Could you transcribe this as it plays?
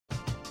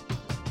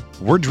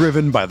We're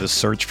driven by the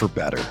search for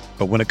better.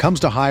 But when it comes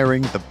to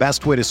hiring, the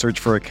best way to search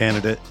for a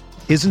candidate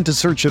isn't to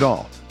search at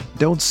all.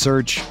 Don't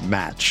search,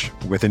 match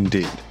with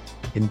Indeed.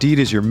 Indeed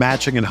is your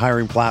matching and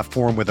hiring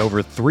platform with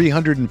over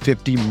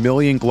 350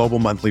 million global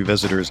monthly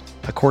visitors,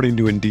 according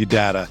to Indeed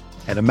data,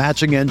 and a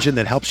matching engine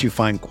that helps you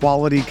find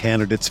quality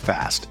candidates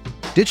fast.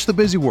 Ditch the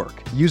busy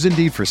work. Use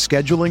Indeed for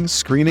scheduling,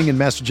 screening, and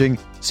messaging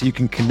so you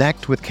can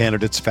connect with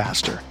candidates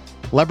faster.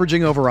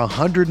 Leveraging over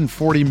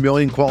 140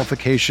 million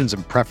qualifications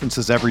and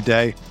preferences every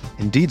day,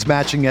 Indeed's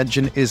matching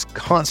engine is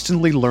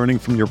constantly learning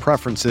from your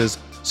preferences,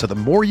 so the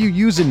more you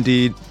use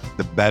Indeed,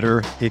 the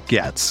better it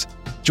gets.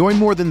 Join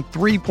more than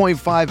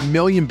 3.5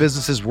 million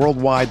businesses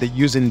worldwide that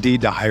use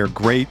Indeed to hire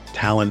great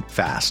talent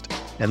fast.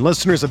 And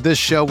listeners of this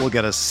show will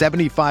get a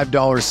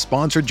 $75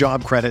 sponsored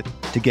job credit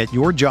to get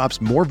your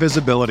jobs more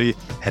visibility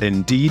at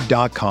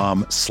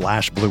Indeed.com/Blue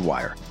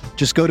Wire.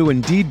 Just go to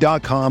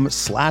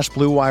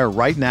Indeed.com/Blue Wire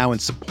right now and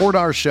support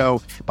our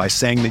show by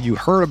saying that you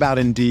heard about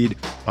Indeed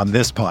on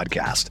this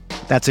podcast.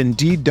 That's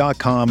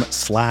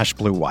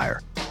Indeed.com/Blue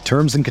Wire.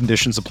 Terms and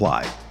conditions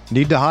apply.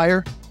 Need to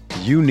hire?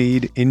 You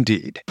need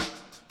Indeed.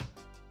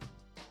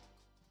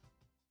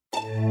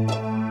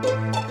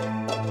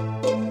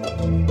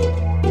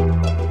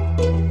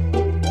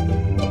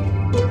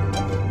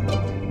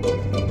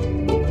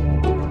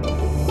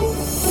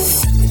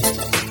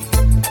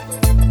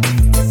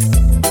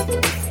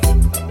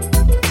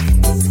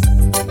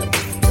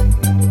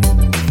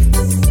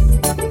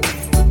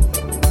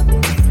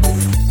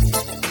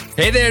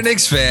 Hey there,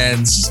 Knicks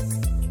fans.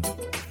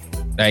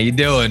 How you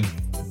doing?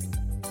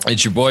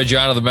 It's your boy,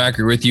 Jonathan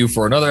Macri, with you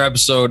for another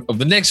episode of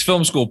the Knicks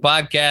Film School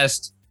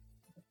podcast.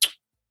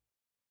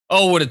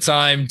 Oh, what a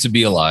time to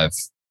be alive.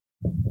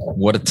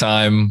 What a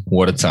time.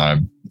 What a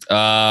time.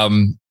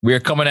 We are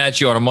coming at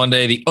you on a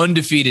Monday, the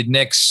undefeated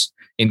Knicks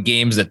in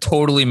games that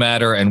totally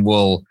matter and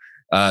will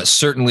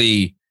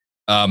certainly,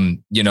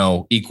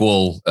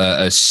 equal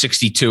a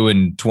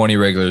 62-20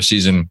 regular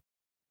season.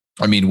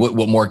 I mean,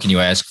 what more can you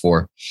ask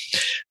for?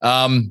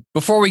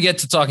 Before we get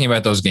to talking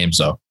about those games,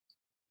 though,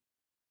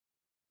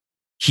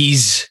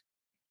 he's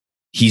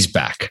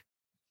back.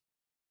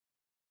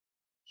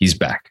 He's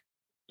back.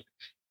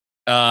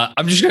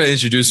 I'm just going to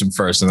introduce him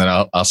first, and then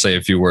I'll say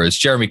a few words.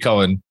 Jeremy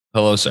Cohen,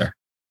 hello, sir.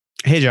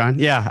 Hey, John.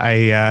 Yeah,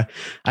 I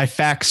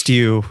faxed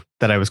you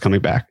that I was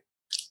coming back.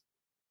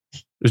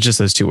 It was just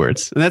those two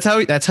words, and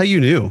that's how you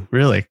knew,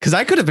 really, because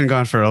I could have been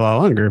gone for a lot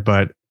longer,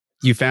 but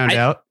you found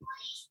out.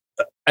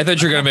 I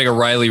thought you were going to make a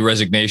Riley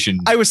resignation.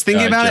 I was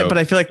thinking about it, but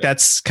I feel like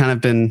that's kind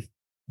of been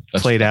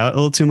played out a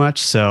little too much.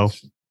 So,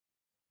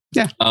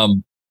 yeah.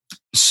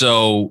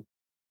 So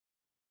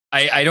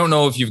I don't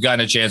know if you've gotten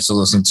a chance to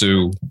listen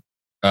to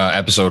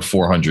episode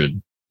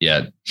 400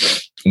 yet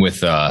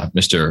with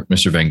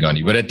Mr. Van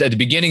Gundy, but at the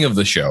beginning of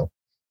the show,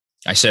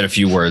 I said a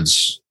few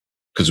words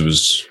because it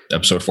was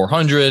episode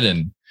 400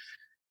 and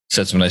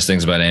said some nice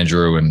things about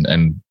Andrew,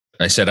 and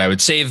I said I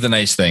would save the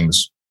nice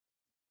things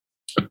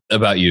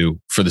about you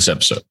for this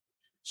episode.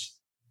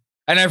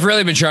 And I've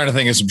really been trying to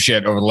think of some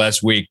shit over the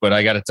last week, but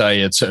I got to tell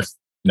you,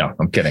 no,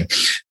 I'm kidding.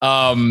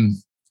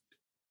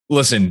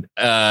 Listen,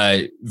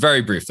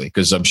 very briefly,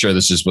 because I'm sure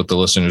this is what the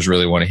listeners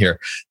really want to hear.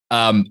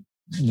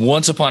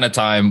 Once upon a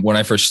time, when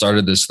I first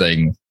started this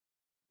thing,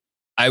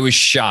 I was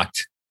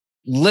shocked,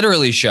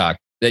 literally shocked,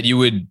 that you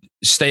would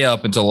stay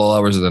up until all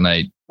hours of the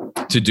night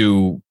to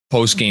do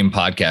post-game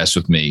podcasts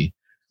with me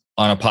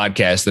on a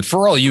podcast that,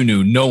 for all you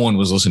knew, no one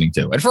was listening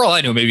to. And for all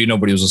I knew, maybe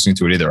nobody was listening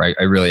to it either.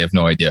 I really have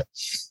no idea.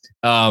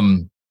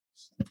 And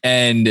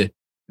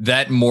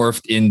that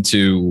morphed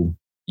into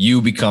you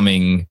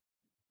becoming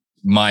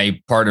my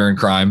partner in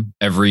crime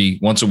every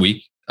once a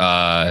week,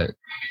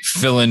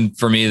 fill-in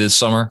for me this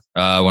summer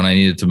when I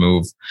needed to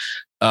move.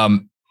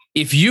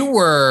 If you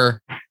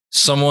were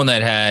someone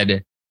that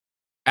had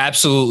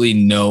absolutely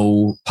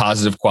no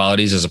positive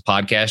qualities as a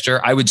podcaster,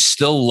 I would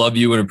still love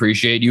you and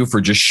appreciate you for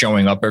just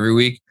showing up every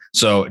week.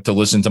 So to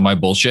listen to my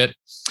bullshit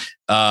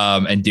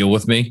and deal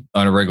with me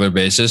on a regular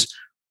basis.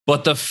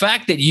 But the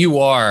fact that you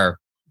are,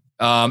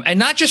 and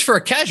not just for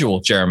a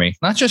casual, Jeremy,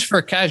 not just for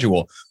a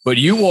casual, but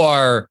you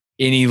are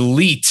an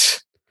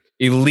elite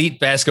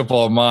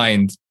basketball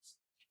mind.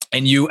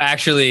 And you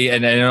actually,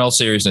 and in all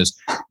seriousness,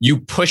 you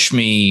push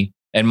me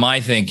and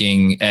my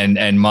thinking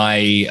and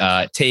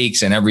my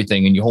takes and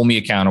everything, and you hold me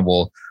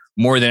accountable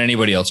more than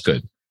anybody else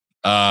could.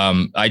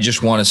 I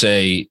just want to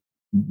say,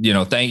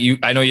 thank you.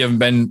 I know you haven't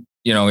been,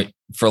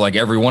 for like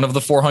every one of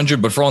the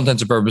 400, but for all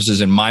intents and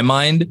purposes, in my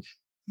mind,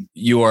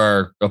 you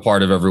are a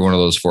part of every one of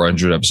those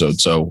 400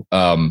 episodes. So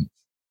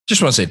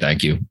just want to say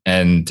thank you,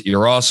 and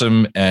you're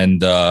awesome.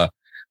 And I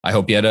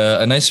hope you had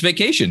a nice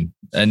vacation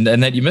and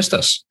that you missed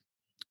us.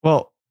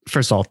 Well,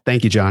 first of all,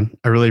 thank you, John.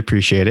 I really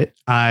appreciate it.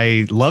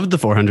 I loved the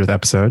 400th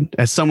episode.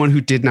 As someone who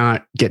did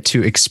not get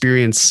to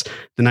experience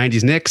the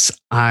 90s Knicks,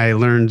 I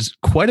learned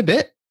quite a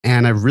bit,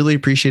 and I really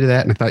appreciated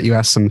that. And I thought you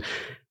asked some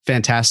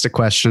fantastic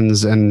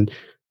questions. And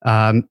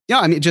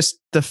just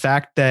the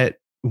fact that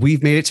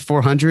we've made it to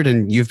 400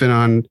 and you've been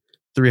on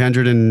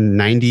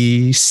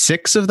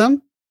 396 of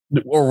them.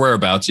 Or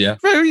whereabouts, yeah.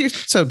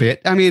 So be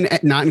it. I mean,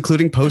 not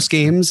including post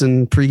games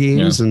and pre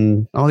games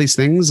and all these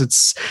things.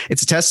 It's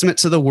a testament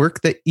to the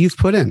work that you've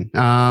put in.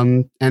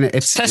 And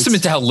it's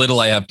testament to how little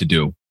I have to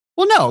do.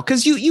 Well, no,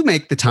 because you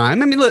make the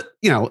time. I mean, look,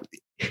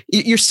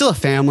 you're still a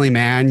family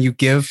man. You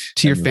give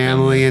to your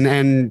family,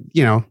 and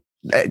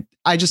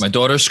I just my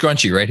daughter's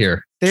scrunchy right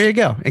here. There you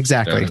go.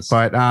 Exactly.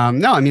 But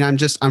no, I mean,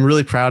 I'm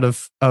really proud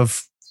of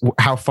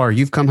how far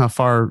you've come, how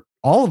far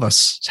all of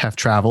us have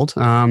traveled.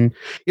 I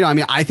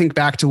mean, I think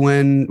back to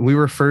when we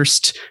were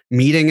first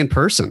meeting in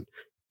person,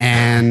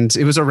 and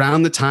it was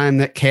around the time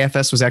that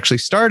KFS was actually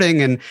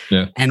starting. And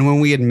when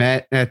we had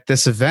met at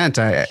this event,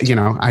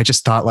 I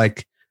just thought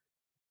like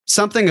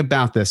something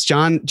about this.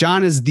 John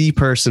is the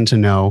person to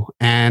know.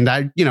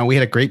 And we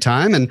had a great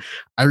time, and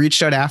I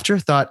reached out after,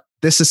 thought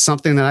this is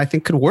something that I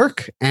think could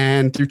work.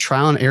 And through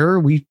trial and error,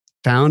 we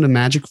found a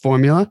magic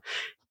formula.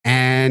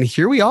 And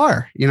here we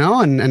are,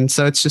 and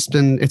so it's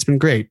been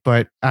great.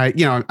 But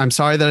I'm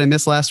sorry that I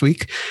missed last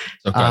week.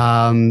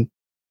 Okay.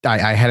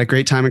 I had a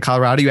great time in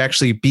Colorado. You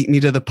actually beat me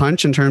to the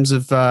punch in terms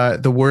of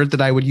the word that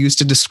I would use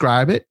to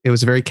describe it. It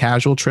was a very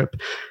casual trip.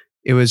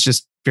 It was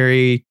just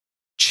very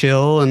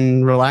chill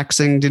and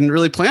relaxing. Didn't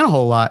really plan a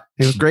whole lot.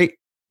 It was great.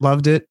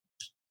 Loved it.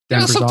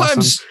 Denver's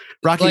awesome.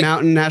 Rocky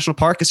Mountain National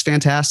Park is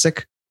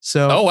fantastic.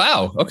 So, oh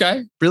wow,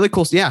 okay, really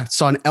cool. Yeah,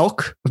 saw an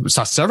elk.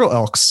 Saw several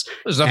elks.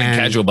 There's nothing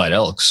casual about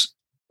elks.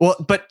 Well,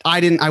 but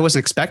I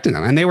wasn't expecting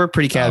them, and they were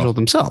pretty casual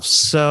themselves.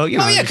 So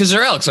yeah, because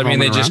they're elks. I mean,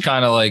 they just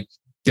kind of like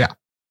I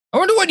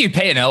wonder what you'd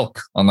pay an elk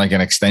on like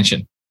an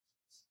extension.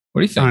 What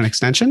do you think? On an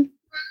extension?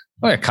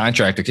 Like a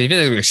contract. If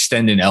you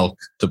extend an elk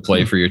to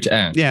play for your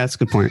team. Yeah, that's a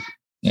good point.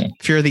 Yeah.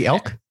 Fear of the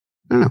elk.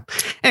 I don't know.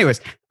 Anyways,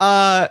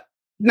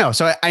 no.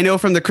 So I know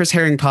from the Chris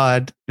Herring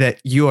pod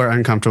that you are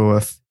uncomfortable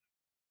with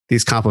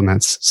these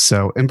compliments.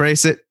 So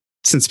embrace it.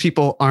 Since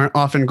people aren't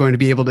often going to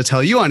be able to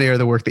tell you on air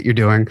the work that you're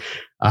doing,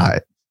 I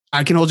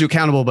can hold you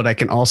accountable, but I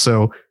can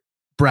also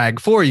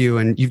brag for you.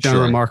 And you've done a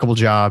remarkable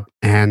job.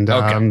 And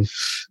I'm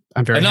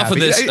very enough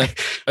happy. of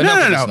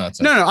this.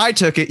 No. I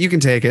took it. You can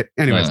take it.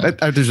 Anyways,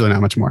 there's really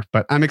not much more.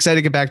 But I'm excited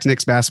to get back to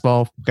Knicks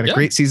basketball. We've got a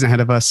great season ahead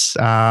of us.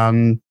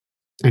 And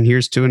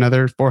here's to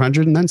another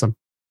 400 and then some.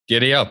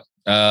 Giddy up.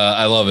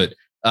 I love it.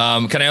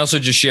 Can I also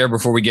just share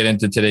before we get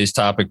into today's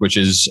topic, which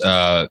is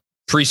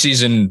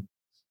preseason.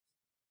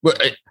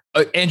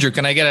 Andrew,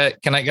 can I get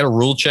a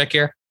rule check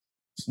here?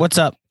 What's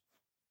up?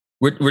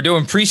 We're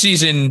doing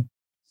preseason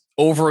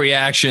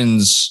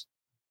overreactions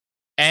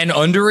and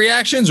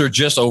underreactions, or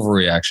just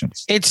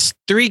overreactions? It's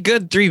two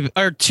good,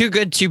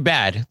 too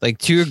bad.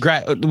 Like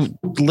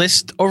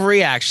list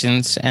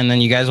overreactions, and then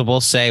you guys will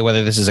both say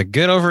whether this is a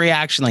good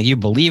overreaction, like you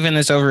believe in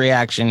this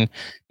overreaction,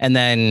 and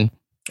then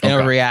an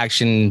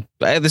overreaction.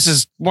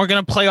 We're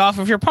gonna play off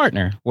of your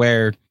partner,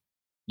 where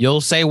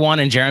you'll say one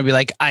and Jeremy will be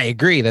like, I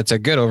agree, that's a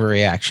good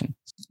overreaction.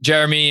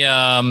 Jeremy,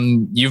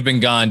 you've been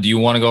gone. Do you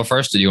want to go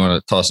first, or do you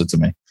want to toss it to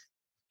me?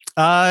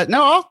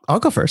 No, I'll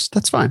go first.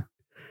 That's fine.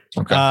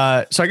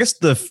 Okay. So I guess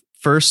the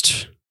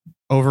first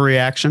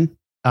overreaction,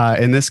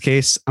 in this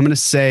case, I'm going to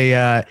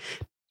say,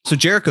 so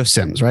Jericho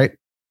Sims, right?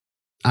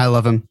 I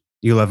love him.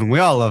 You love him. We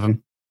all love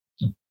him.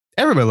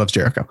 Everybody loves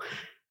Jericho.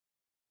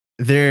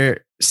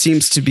 There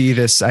seems to be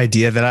this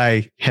idea that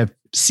I have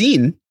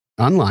seen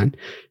online,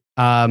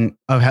 of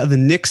how the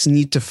Knicks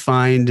need to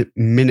find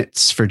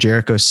minutes for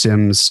Jericho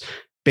Sims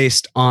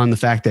based on the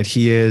fact that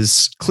he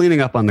is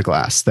cleaning up on the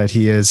glass, that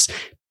he is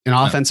an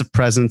offensive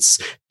presence,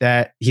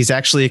 that he's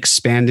actually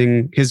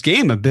expanding his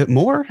game a bit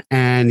more,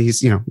 and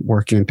he's,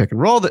 working in pick and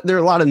roll. There are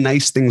a lot of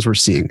nice things we're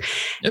seeing.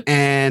 Yep.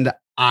 And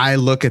I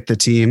look at the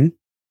team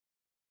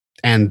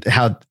and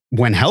how,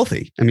 when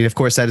healthy, I mean, of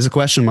course, that is a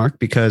question mark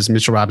because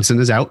Mitchell Robinson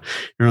is out.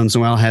 Nerlens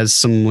Noel has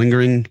some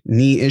lingering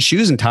knee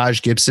issues, and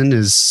Taj Gibson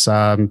is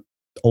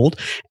old.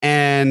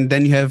 And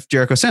then you have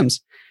Jericho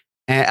Sims.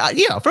 And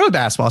from a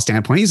basketball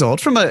standpoint, he's old.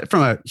 From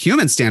a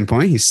human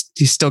standpoint, he's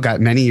still got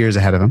many years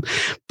ahead of him.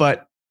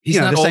 But he's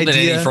not old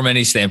from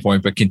any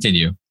standpoint. But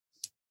continue.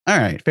 All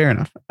right, fair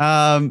enough.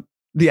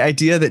 The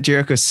idea that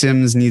Jericho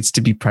Sims needs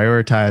to be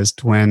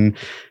prioritized when,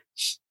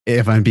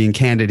 if I'm being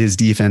candid, his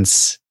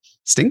defense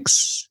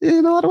stinks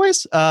in a lot of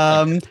ways.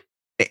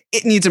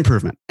 It needs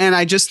improvement, and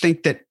I just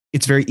think that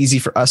it's very easy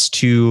for us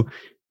to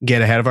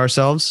get ahead of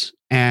ourselves.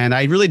 And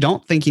I really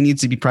don't think he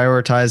needs to be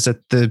prioritized at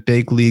the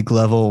big league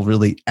level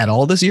really at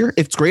all this year.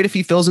 It's great if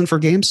he fills in for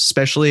games,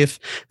 especially if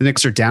the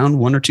Knicks are down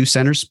one or two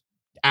centers.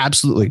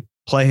 Absolutely.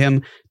 Play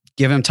him,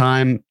 give him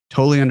time.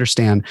 Totally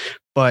understand.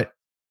 But,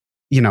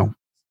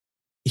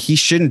 he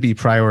shouldn't be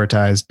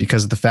prioritized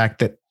because of the fact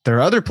that there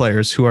are other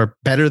players who are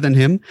better than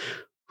him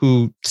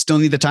who still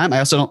need the time. I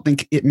also don't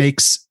think it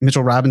makes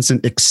Mitchell Robinson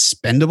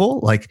expendable.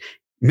 Like,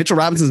 Mitchell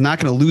Robinson's not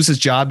going to lose his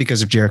job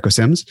because of Jericho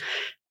Sims.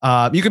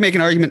 You can make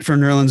an argument for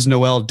Nerlens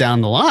Noel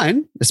down the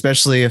line,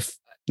 especially if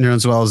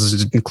Nerlens Noel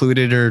is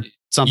included or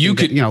something. You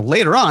could,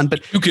 later on,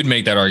 but you could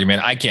make that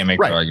argument. I can't make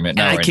that argument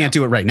now. I can't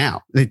do it right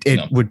now.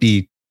 It would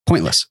be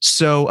pointless.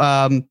 So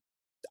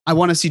I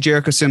want to see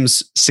Jericho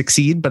Sims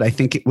succeed, but I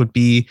think it would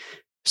be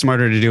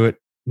smarter to do it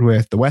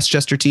with the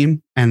Westchester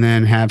team and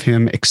then have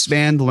him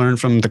expand, learn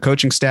from the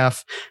coaching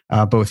staff,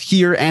 both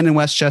here and in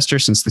Westchester,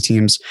 since the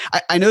teams,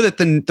 I know that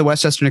the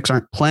Westchester Knicks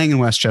aren't playing in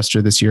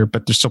Westchester this year,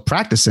 but they're still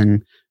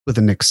practicing with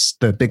the Knicks,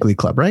 the big league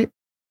club, right?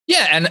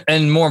 Yeah.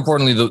 And more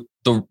importantly,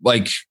 the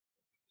like,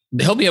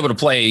 he'll be able to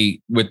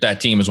play with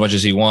that team as much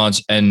as he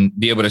wants and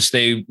be able to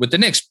stay with the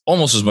Knicks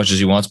almost as much as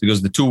he wants,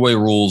 because the two-way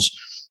rules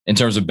in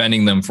terms of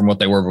bending them from what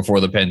they were before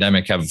the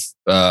pandemic have,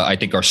 I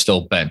think, are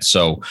still bent.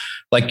 So,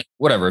 like,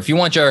 whatever. If you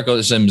want Jericho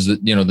Sims, the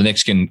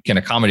Knicks can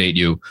accommodate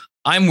you.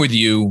 I'm with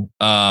you.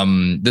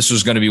 This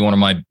was going to be one of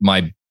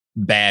my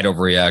bad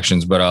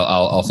overreactions, but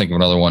I'll think of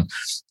another one.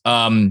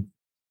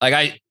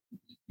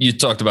 You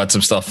talked about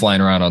some stuff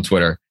flying around on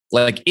Twitter.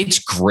 Like, it's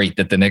great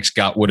that the Knicks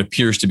got what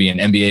appears to be an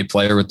NBA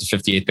player with the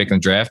 58th pick in the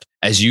draft.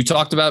 As you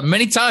talked about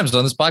many times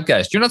on this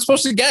podcast, you're not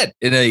supposed to get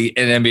an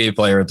NBA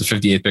player at the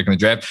 58th pick in the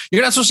draft.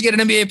 You're not supposed to get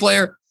an NBA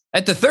player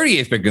at the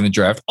 38th pick in the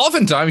draft.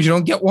 Oftentimes, you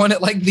don't get one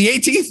at like the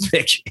 18th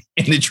pick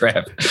in the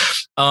draft.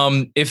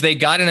 If they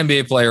got an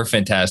NBA player,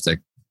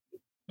 fantastic.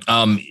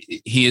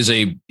 He is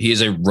a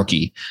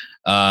rookie.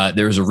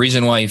 There's a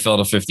reason why he fell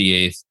to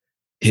 58th.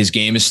 His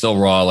game is still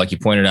raw, like you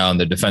pointed out on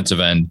the defensive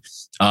end.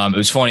 It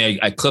was funny.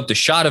 I clipped a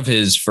shot of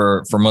his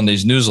for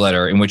Monday's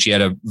newsletter in which he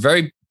had a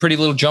very pretty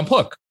little jump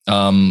hook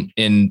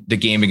in the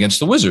game against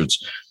the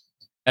Wizards.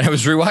 And I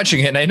was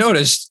rewatching it and I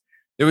noticed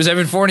there was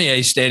Evan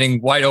Fournier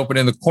standing wide open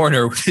in the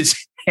corner with his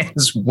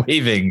hands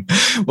waving.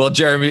 Well,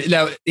 Jeremy,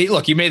 now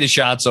he made the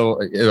shot,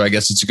 so I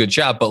guess it's a good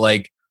shot. But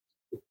like,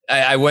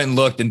 I went and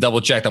looked and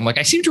double checked. I'm like,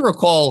 I seem to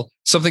recall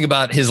something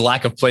about his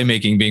lack of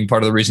playmaking being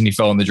part of the reason he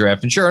fell in the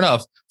draft. And sure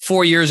enough,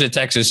 4 years at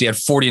Texas, he had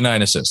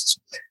 49 assists.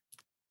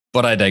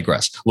 But I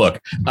digress. Look,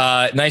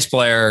 nice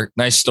player,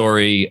 nice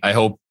story. I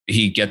hope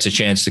he gets a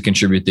chance to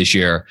contribute this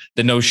year.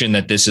 The notion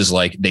that this is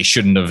like they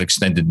shouldn't have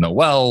extended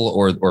Noel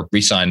or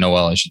re-signed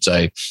Noel, I should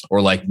say,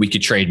 or like we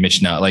could trade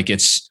Mitch now. Like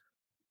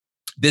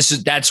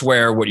that's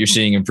where what you're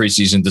seeing in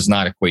preseason does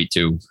not equate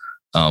to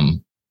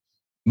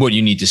what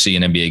you need to see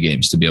in NBA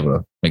games to be able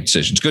to make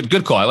decisions.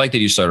 Good call. I like that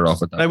you started off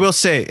with that. I will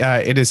say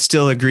it is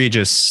still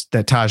egregious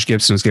that Taj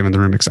Gibson was given the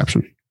room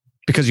exception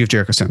because you have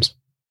Jericho Sims.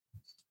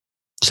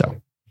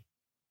 So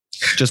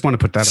just want to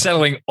put that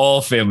settling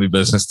all family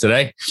business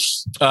today,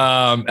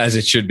 as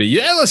it should be.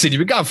 Yeah, listen, you've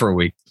been gone for a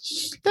week.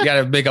 You got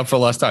to make up for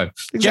lost time.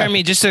 Exactly.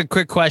 Jeremy, just a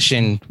quick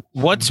question.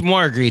 What's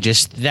more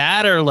egregious,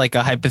 that or like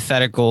a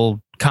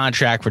hypothetical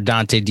contract for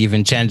Dante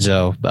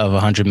DiVincenzo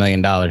of $100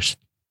 million?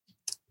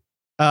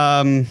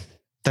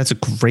 That's a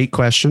great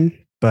question,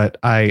 but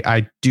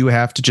I do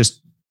have to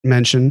just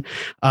mention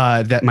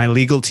that my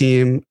legal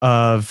team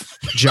of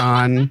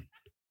John,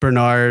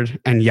 Bernard,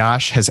 and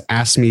Yash has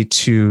asked me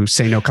to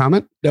say no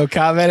comment. No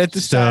comment at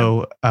this time.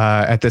 So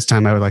at this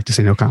time, I would like to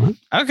say no comment.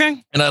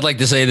 Okay. And I'd like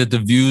to say that the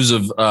views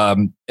of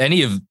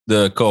any of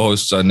the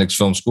co-hosts on Knicks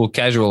Film School,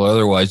 casual or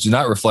otherwise, do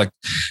not reflect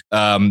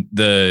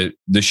the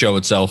show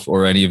itself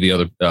or any of the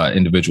other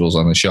individuals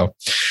on the show.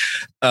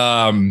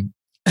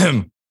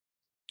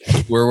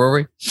 Where were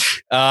we?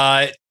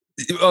 My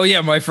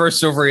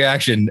first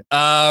overreaction.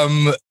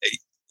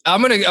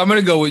 I'm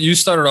gonna go with, you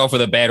started off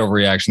with a bad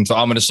overreaction, so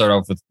I'm gonna start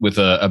off with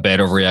a bad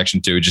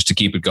overreaction too, just to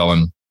keep it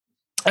going.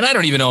 And I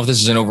don't even know if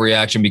this is an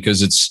overreaction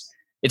because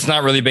it's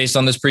not really based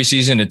on this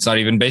preseason. It's not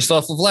even based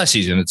off of last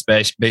season. It's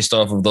based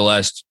off of the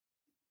last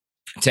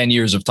 10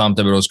 years of Tom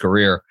Thibodeau's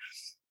career.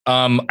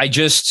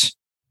 The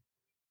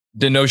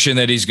notion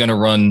that he's gonna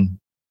run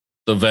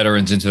the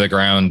veterans into the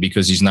ground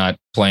because he's not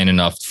playing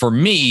enough. For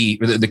me,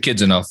 the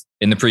kids enough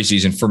in the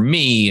preseason, for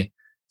me,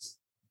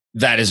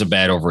 that is a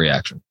bad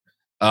overreaction.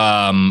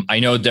 I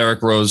know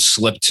Derrick Rose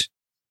slipped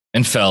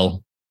and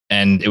fell,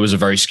 and it was a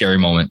very scary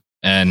moment.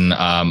 And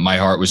my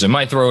heart was in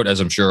my throat, as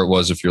I'm sure it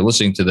was if you're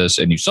listening to this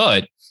and you saw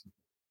it,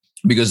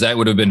 because that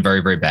would have been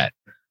very, very bad.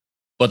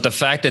 But the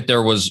fact that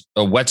there was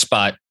a wet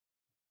spot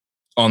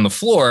on the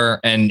floor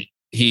and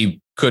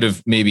he could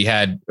have maybe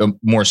had a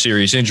more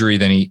serious injury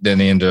than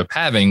they ended up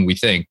having, we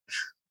think,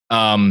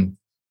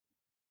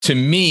 to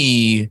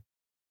me,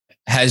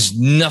 has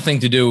nothing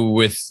to do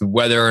with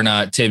whether or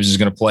not Tibbs is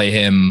going to play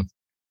him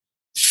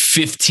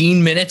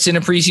 15 minutes in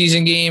a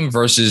preseason game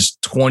versus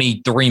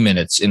 23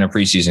 minutes in a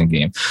preseason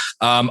game.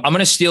 I'm going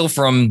to steal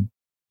from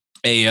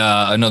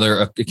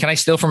another. Can I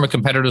steal from a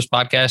competitor's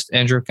podcast,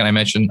 Andrew? Can I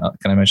mention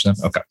them?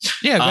 Okay.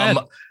 Yeah. Go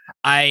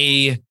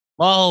ahead.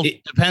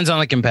 It depends on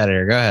the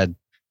competitor. Go ahead.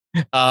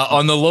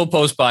 On the Low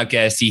Post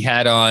podcast, he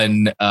had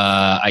on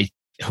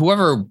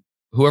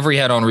whoever he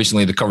had on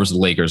recently that covers the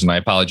Lakers, and I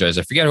apologize,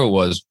 I forget who it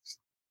was,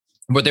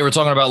 but they were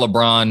talking about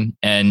LeBron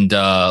and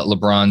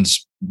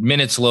LeBron's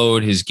minutes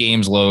load, his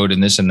games load,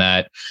 and this and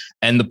that.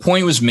 And the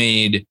point was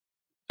made,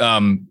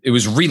 it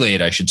was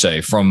relayed, I should say,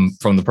 from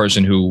the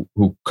person who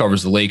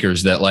covers the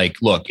Lakers, that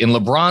like, look, in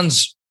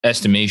LeBron's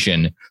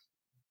estimation,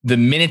 the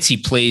minutes he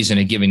plays in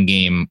a given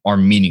game are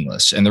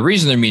meaningless. And the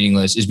reason they're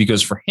meaningless is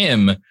because for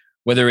him,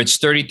 whether it's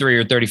 33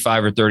 or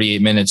 35 or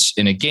 38 minutes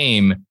in a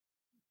game,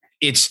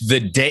 it's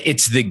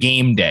the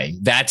game day.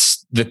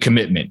 That's the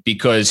commitment,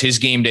 because his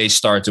game day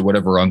starts at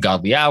whatever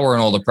ungodly hour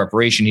and all the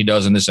preparation he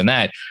does and this and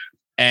that.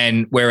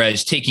 And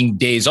whereas taking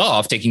games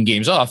off,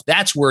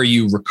 that's where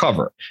you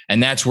recover.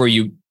 And that's where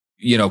you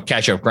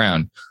catch up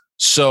ground.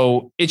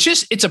 So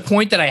it's a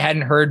point that I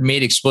hadn't heard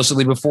made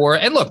explicitly before.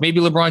 And look, maybe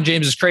LeBron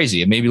James is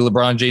crazy and maybe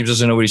LeBron James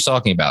doesn't know what he's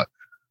talking about.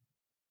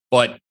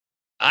 But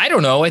I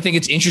don't know. I think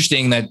it's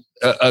interesting that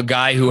a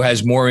guy who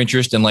has more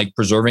interest in like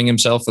preserving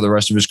himself for the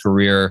rest of his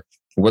career,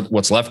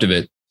 what's left of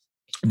it,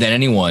 than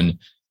anyone,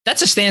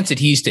 that's a stance that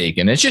he's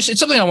taken. It's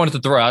something I wanted to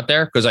throw out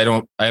there because I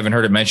haven't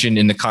heard it mentioned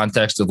in the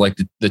context of like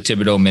the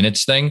Thibodeau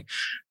minutes thing.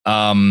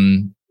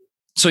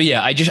 So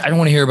yeah, I don't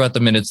want to hear about the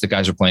minutes the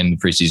guys are playing in the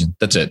preseason.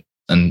 That's it.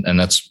 And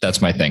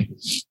that's my thing.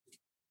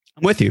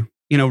 I'm with you.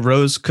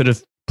 Rose could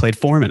have played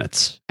 4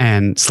 minutes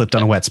and slipped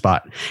on a wet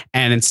spot.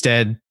 And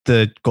instead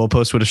the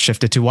goalpost would have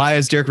shifted to why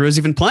is Derrick Rose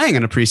even playing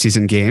in a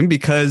preseason game?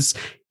 Because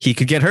he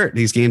could get hurt.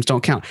 These games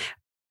don't count.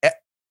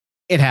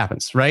 It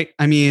happens, right?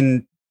 I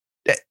mean,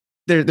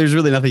 there's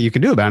really nothing you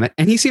can do about it.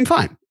 And he seemed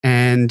fine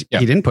and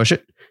he didn't push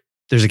it.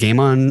 There's a game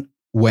on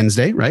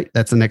Wednesday, right?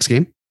 That's the next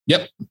game.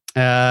 Yep.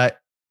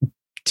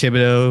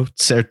 Tibbs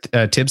said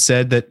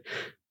that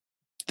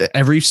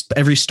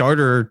every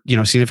starter,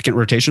 significant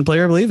rotation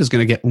player, I believe, is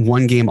going to get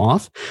 1 game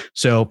off.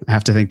 So I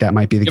have to think that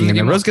might be the game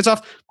that Rose gets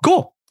off.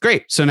 Cool.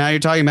 Great. So now you're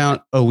talking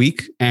about a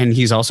week and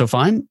he's also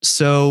fine.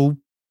 So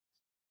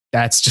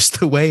that's just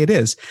the way it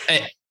is.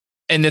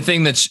 And the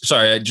thing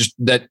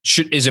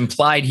is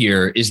implied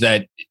here is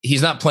that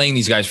he's not playing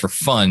these guys for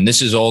fun.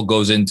 This all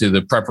goes into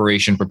the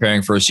preparation,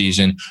 preparing for a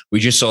season. We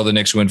just saw the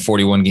Knicks win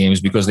 41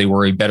 games because they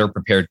were a better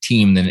prepared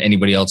team than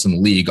anybody else in the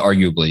league,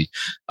 arguably.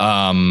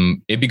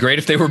 It'd be great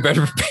if they were a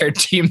better prepared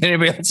team than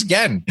anybody else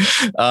again.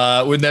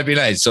 Wouldn't that be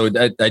nice? So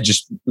I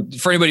just,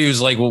 for anybody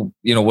who's like, well,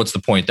 what's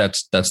the point?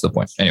 That's the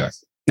point. Anyway.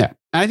 Yeah.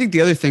 I think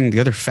the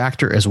other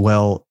factor as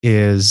well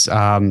is,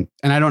 and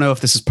I don't know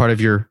if this is part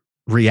of your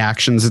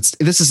reactions.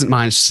 This isn't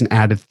mine. It's just an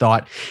added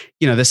thought.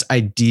 This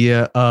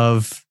idea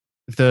of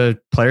the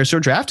players who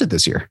are drafted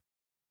this year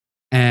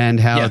and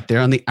how they're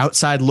on the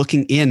outside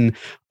looking in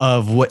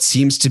of what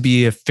seems to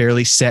be a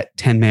fairly set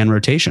 10-man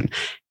rotation.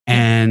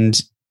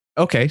 And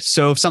okay,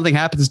 so if something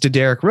happens to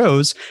Derrick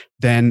Rose,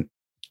 then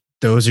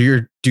those are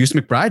your Deuce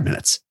McBride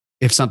minutes.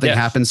 If something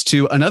happens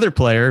to another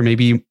player,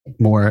 maybe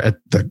more at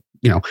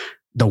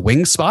the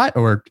wing spot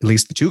or at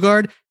least the 2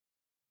 guard,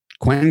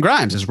 Quentin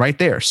Grimes is right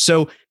there.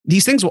 So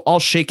these things will all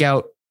shake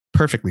out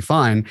perfectly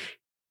fine.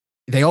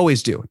 They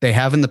always do. They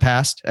have in the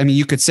past. I mean,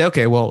 you could say,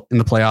 okay, well, in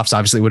the playoffs,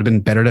 obviously it would have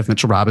been better to have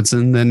Mitchell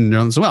Robinson than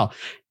Nerlens Noel.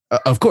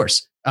 Of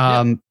course.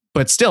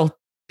 But still,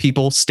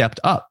 people stepped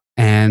up.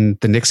 And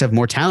the Knicks have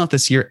more talent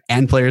this year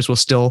and players will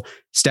still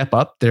step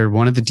up. They're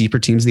one of the deeper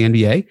teams in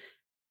the NBA.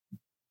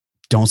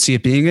 Don't see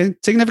it being a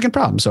significant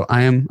problem. So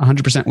I am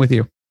 100% with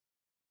you.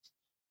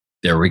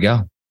 There we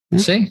go.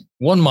 See,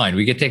 one mind.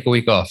 We could take a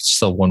week off.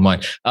 Still one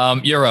mind.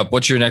 You're up.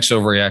 What's your next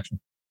overreaction?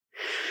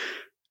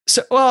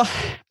 So, well,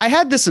 I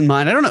had this in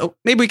mind. I don't know.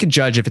 Maybe we could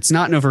judge if it's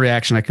not an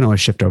overreaction. I can always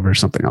shift over to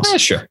something else.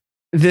 Sure.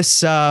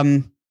 This,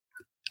 I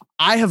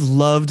have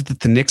loved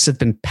that the Knicks have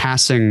been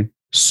passing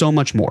so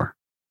much more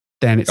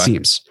than it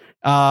seems.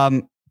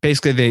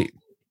 Basically, they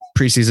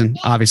preseason,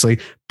 obviously,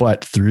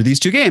 but through these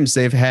 2 games,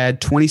 they've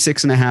had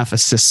 26.5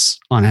 assists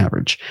on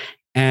average.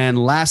 And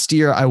last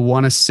year, I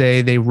want to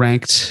say they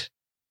ranked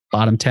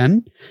bottom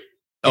 10.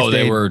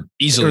 They were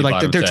easily or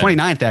like they're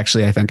 29th,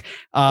 actually, I think.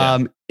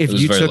 If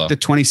you took the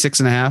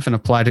 26.5 and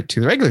applied it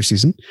to the regular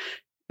season,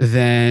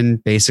 then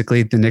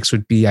basically the Knicks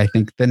would be, I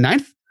think, the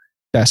 9th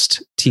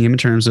best team in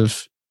terms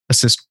of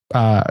assists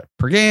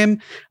per game,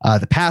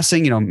 the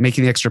passing,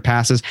 making the extra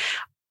passes.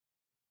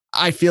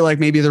 I feel like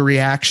maybe the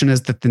reaction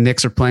is that the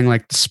Knicks are playing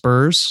like the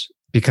Spurs,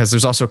 because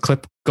there's also a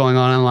clip going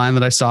on online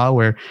that I saw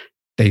where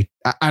they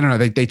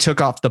took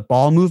off the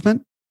ball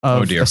movement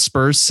of a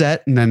Spurs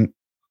set and then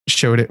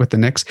showed it with the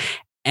Knicks.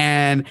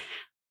 And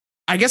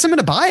I guess I'm going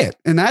to buy it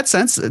in that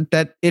sense,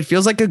 that it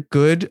feels like a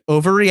good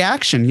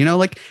overreaction.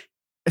 Like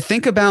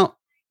think about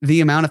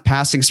the amount of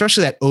passing,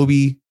 especially that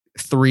Obi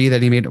 3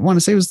 that he made. I want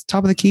to say it was the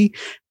top of the key,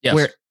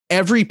 where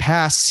every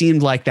pass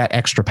seemed like that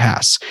extra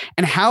pass.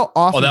 And how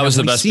often? That was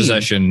the best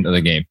possession of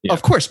the game. Yeah.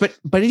 Of course, but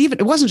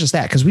it wasn't just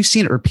that, because we've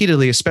seen it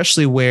repeatedly,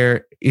 especially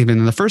where even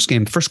in the first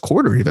game, first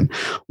quarter, even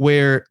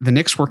where the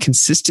Knicks were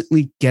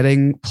consistently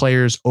getting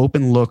players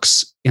open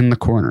looks in the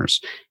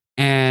corners.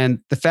 And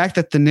the fact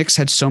that the Knicks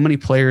had so many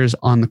players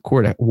on the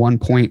court at one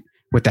point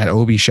with that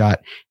Obi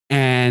shot,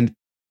 and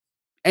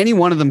any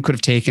one of them could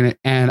have taken it,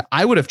 and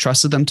I would have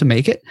trusted them to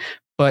make it,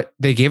 but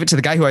they gave it to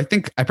the guy who I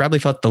think I probably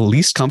felt the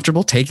least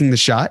comfortable taking the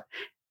shot,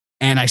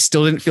 and I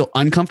still didn't feel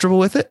uncomfortable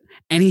with it,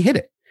 and he hit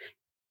it.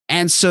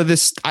 And so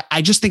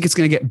I just think it's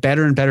going to get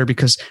better and better,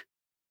 because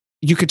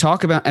you could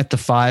talk about at the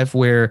 5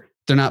 where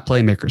they're not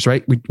playmakers,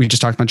 right? We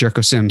just talked about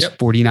Jericho Sims,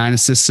 49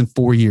 assists in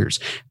 4 years.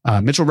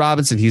 Mitchell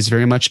Robinson, he's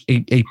very much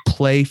a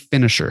play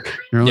finisher.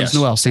 Nerlens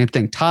Noel, same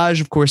thing. Taj,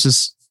 of course,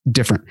 is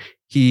different.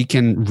 He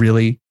can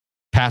really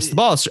pass the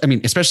ball. I mean,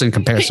 especially in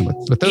comparison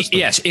with those.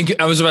 Yes,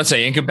 I was about to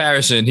say, in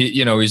comparison,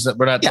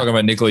 we're not talking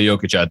about Nikola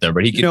Jokic out there,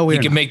 but he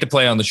can make the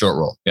play on the short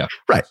roll. Yeah,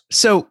 right.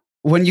 So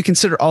when you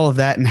consider all of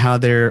that and how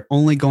they're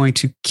only going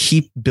to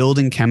keep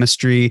building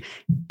chemistry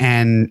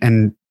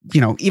and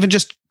even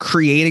just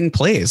creating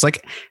plays,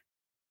 like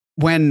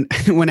when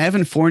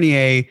Evan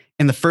Fournier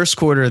in the first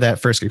quarter of that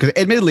first game,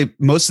 because admittedly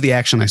most of the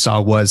action I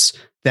saw was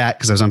that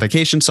because I was on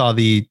vacation, saw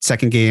the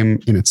second game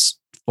in its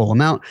full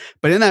amount,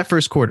 but in that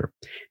first quarter,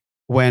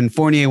 when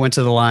Fournier went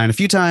to the line a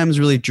few times,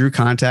 really drew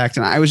contact,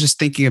 and I was just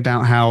thinking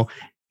about how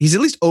he's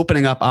at least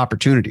opening up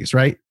opportunities,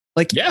 right?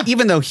 Like,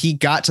 even though he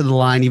got to the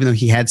line, even though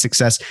he had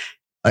success,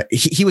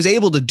 he was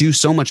able to do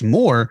so much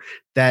more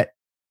that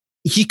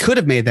he could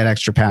have made that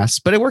extra pass,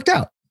 but it worked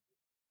out.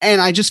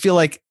 And I just feel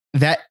like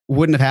that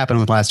wouldn't have happened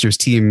with last year's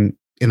team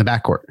in the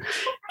backcourt.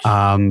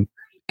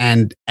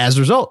 And as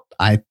a result,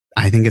 I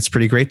think it's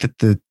pretty great that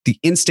the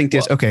instinct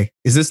is, okay,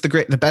 is this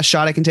the best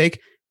shot I can take?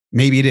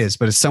 Maybe it is,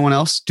 but is someone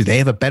else, do they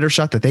have a better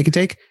shot that they can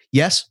take?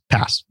 Yes,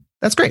 pass.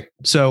 That's great.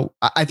 So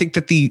I think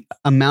that the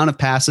amount of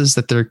passes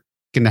that they're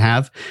going to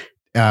have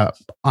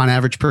on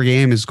average per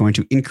game is going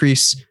to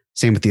increase.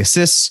 Same with the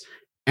assists.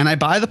 And I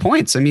buy the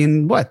points. I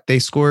mean, they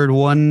scored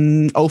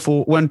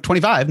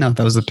 125. No,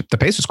 that was the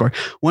Pacers score.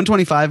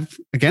 125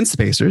 against the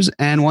Pacers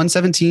and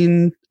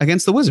 117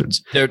 against the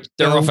Wizards. Their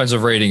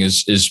offensive rating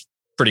is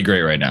pretty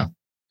great right now.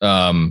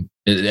 But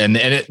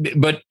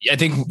I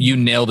think you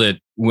nailed it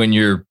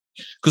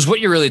because what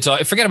you're really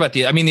talking, forget about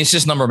the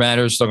assist number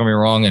matters, don't get me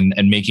wrong.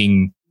 And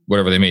making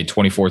whatever they made,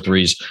 24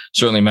 threes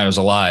certainly matters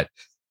a lot.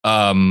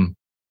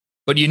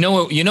 But you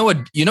know a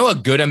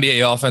good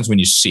NBA offense when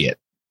you see it.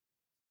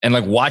 And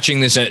like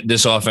watching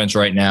this offense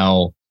right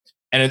now,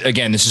 and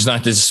again, this is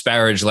not to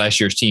disparage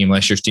last year's team.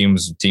 Last year's team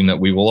was a team that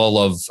we will all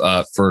love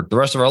for the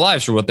rest of our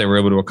lives for what they were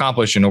able to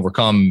accomplish and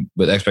overcome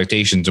with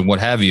expectations and what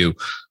have you.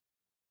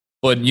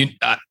 But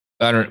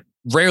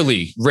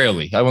rarely,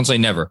 I won't say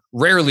never,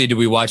 rarely do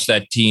we watch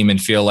that team and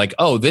feel like,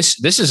 oh,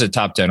 this is a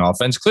top 10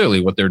 offense. Clearly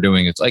what they're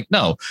doing, it's like,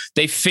 no,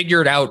 they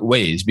figured out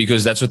ways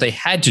because that's what they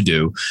had to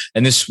do.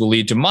 And this will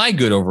lead to my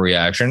good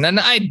overreaction.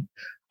 And I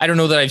don't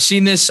know that I've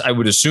seen this. I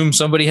would assume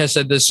somebody has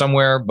said this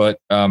somewhere, but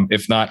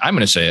if not, I'm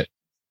going to say it.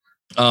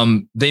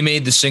 They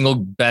made the single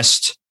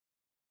best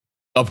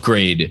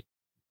upgrade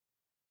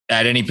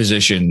at any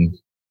position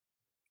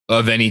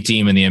of any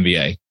team in the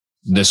NBA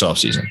this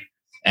offseason.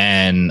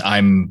 And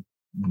I'm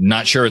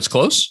not sure it's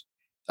close.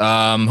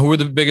 Who were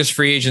the biggest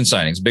free agent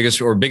signings?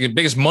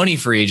 Biggest money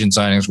free agent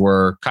signings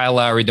were Kyle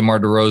Lowry, DeMar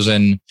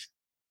DeRozan.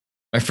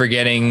 I'm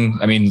forgetting.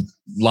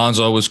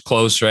 Lonzo was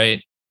close,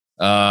 right?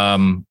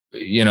 In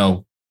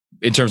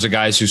terms of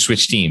guys who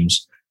switch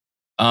teams,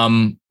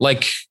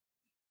 like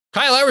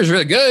Kyle Lowry is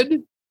really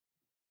good.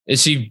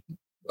 Is he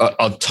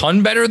a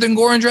ton better than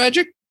Goran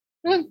Dragic?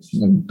 I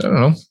don't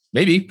know.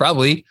 Maybe,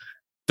 probably.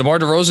 DeMar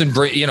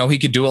DeRozan, he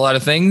could do a lot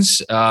of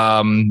things,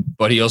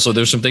 but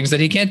there's some things that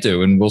he can't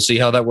do, and we'll see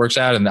how that works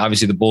out. And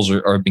obviously, the Bulls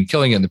have been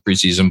killing it in the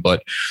preseason.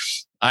 But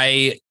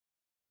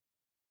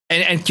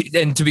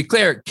and to be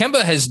clear,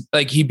 Kemba has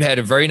he had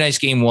a very nice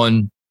game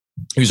one.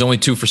 He was only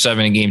 2 for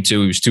 7 in game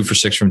 2. He was 2 for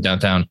 6 from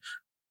downtown.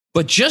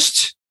 But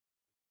just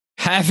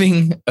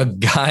having a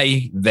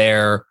guy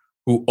there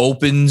who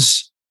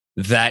opens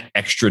that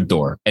extra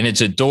door, and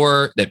it's a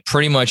door that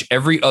pretty much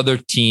every other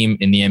team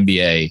in the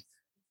NBA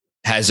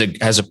has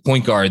a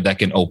point guard that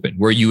can open,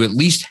 where you at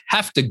least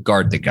have to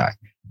guard the guy.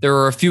 There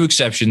are a few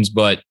exceptions,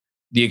 but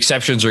the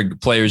exceptions are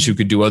players who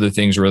could do other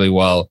things really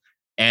well.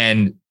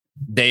 And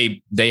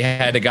they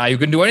had a guy who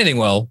couldn't do anything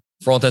well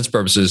for all intents and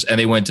purposes, and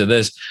they went to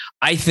this.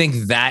 I think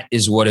that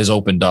is what has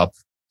opened up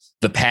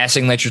the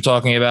passing that you're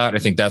talking about. I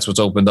think that's what's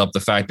opened up the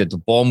fact that the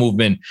ball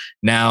movement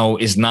now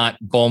is not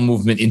ball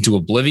movement into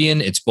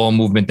oblivion. It's ball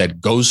movement that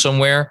goes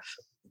somewhere,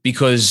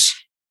 because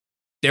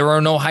there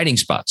are no hiding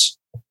spots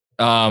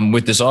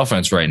with this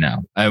offense right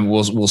now. And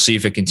we'll see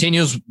if it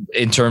continues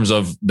in terms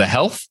of the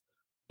health.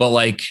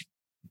 But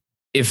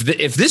if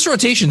this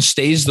rotation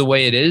stays the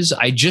way it is,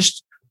 I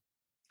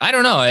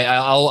don't know.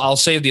 I'll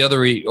save the other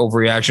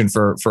overreaction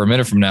for a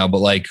minute from now.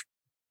 But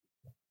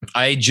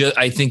I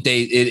think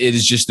it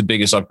is just the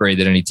biggest upgrade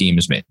that any team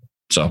has made.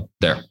 So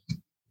there.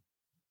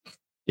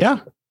 Yeah.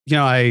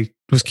 I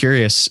was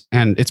curious,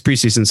 and it's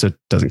preseason, so it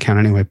doesn't count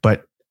anyway,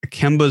 but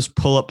Kemba's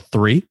pull-up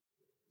 3.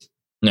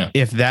 Yeah.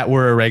 If that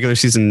were a regular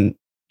season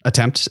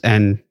attempt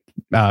and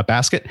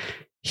basket,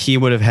 he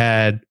would have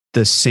had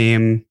the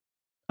same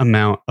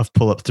amount of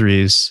pull-up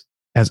 3s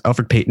as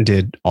Elfrid Payton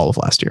did all of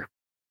last year.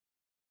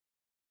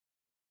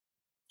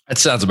 That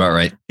sounds about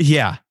right.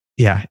 Yeah.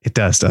 Yeah, it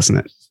does, doesn't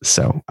it?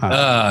 So,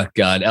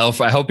 God, Elf,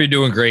 I hope you're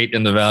doing great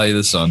in the Valley of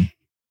the Sun.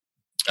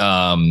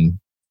 Man.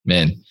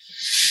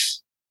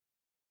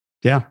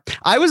 Yeah.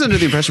 I was under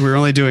the impression we were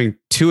only doing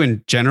 2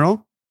 in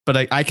general,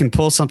 but I can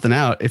pull something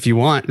out if you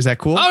want. Is that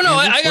cool? Oh no,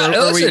 I got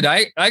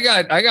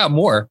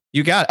more.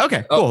 You got it.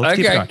 Okay, cool. Let's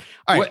keep it going.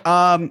 All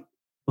right.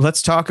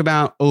 Let's talk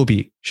about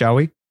Obi, shall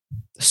we?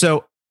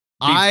 So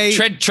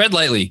tread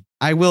lightly.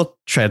 I will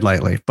tread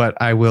lightly,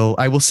 but I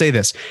will say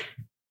this.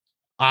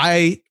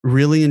 I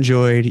really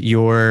enjoyed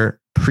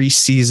your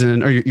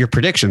preseason or your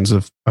predictions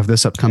of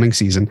this upcoming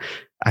season.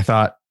 I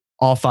thought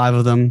all 5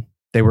 of them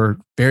They were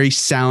very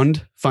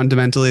sound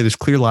fundamentally. There's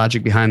clear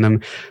logic behind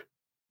them.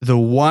 The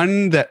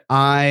one that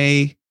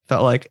I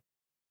felt like,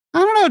 I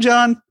don't know,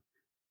 John.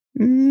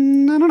 I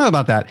don't know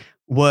about that,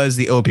 was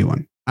the Obi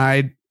one.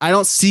 I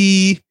don't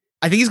see,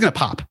 I think he's going to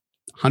pop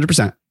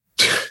 100%.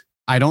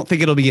 I don't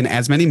think it'll be in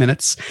as many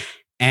minutes.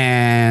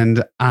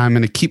 And I'm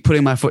going to keep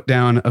putting my foot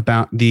down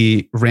about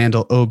the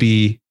Randall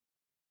Obi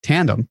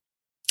tandem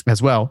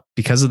as well,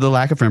 because of the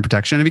lack of rim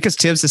protection. And because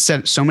Tibbs has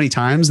said so many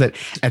times that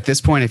at this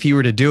point, if he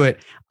were to do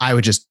it, I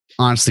would just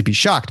honestly be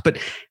shocked. But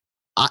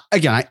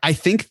I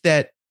think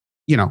that,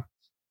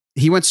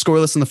 he went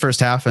scoreless in the first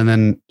half and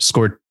then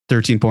scored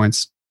 13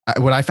 points.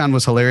 What I found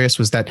was hilarious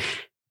was that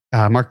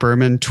Mark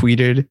Berman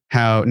tweeted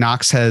how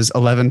Knox has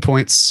 11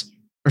 points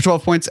or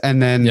 12 points.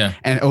 And then,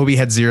 and Obi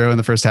had 0 in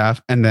the first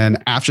half. And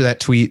then after that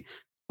tweet,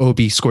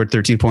 Obi scored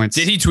 13 points.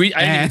 Did he tweet?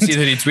 I didn't even see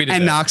that he tweeted.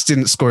 And Knox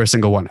didn't score a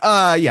single one.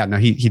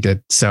 He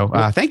did. So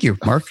thank you,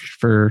 Mark,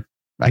 for,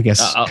 I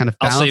guess, kind of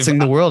balancing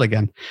the world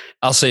again.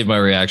 I'll save my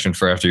reaction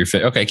for after you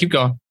fit. Okay, keep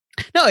going.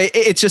 No,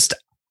 it's just,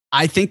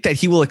 I think that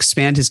he will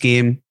expand his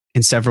game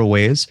in several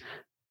ways.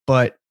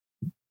 But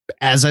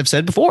as I've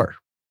said before,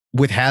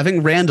 with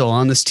having Randall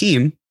on this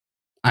team,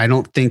 I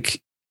don't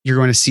think you're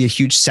going to see a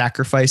huge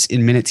sacrifice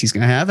in minutes he's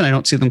going to have. And I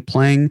don't see them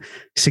playing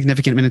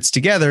significant minutes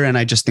together. And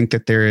I just think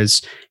that there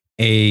is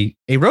a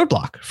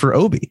roadblock for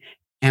Obi.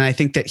 And I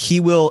think that he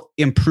will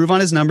improve on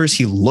his numbers.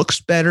 He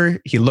looks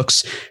better.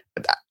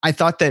 I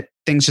thought that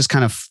things just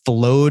kind of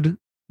flowed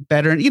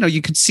better. And,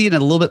 you could see it a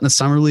little bit in the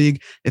summer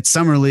league. It's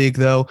summer league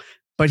though,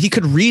 but he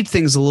could read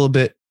things a little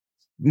bit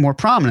more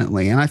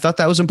prominently. And I thought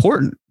that was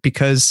important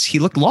because he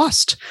looked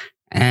lost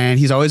and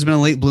he's always been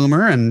a late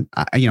bloomer. And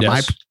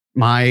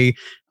my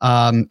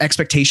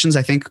expectations,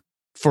 I think,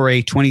 for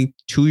a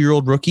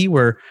 22-year-old rookie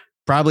were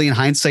probably in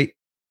hindsight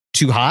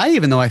too high,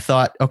 even though I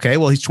thought, okay,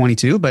 well, he's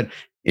 22, but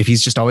if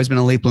he's just always been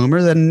a late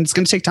bloomer, then it's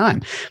going to take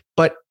time.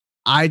 But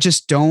I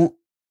just don't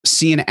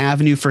see an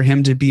avenue for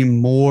him to be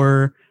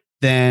more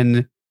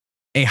than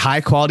a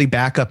high quality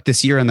backup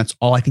this year. And that's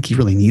all I think he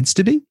really needs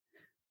to be.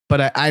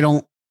 But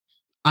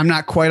I'm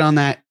not quite on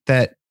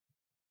that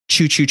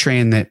choo-choo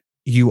train that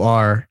you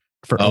are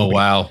for Obi.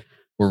 Wow.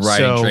 We're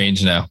riding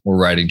trains now. We're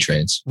riding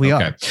trains. We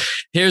are.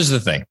 Here's the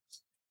thing.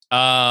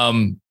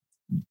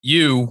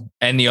 You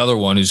and the other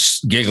one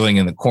who's giggling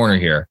in the corner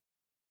here,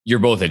 you're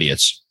both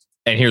idiots.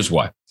 And here's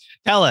why.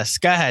 Tell us.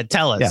 Go ahead.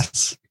 Tell us.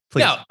 Yes.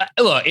 Please. Now,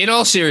 look, in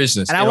all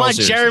seriousness. And I want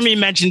Jeremy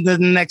mentioned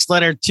in the next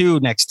letter too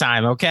next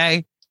time.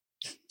 Okay.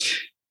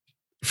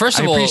 First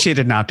of all, I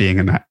appreciated not being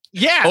in that.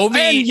 Yeah. Obi,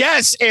 and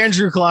yes,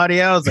 Andrew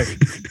Claudio. I was like,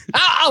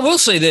 I will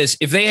say this.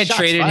 If they had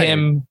traded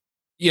him,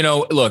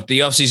 look, the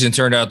offseason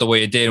turned out the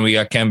way it did and we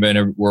got Kemba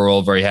and we're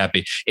all very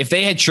happy. If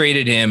they had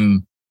traded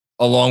him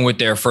along with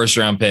their first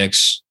round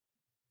picks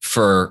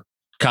for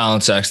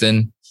Colin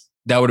Sexton,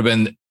 that would have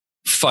been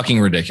fucking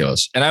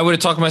ridiculous. And I would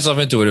have talked myself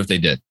into it if they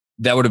did.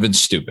 That would have been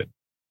stupid.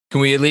 Can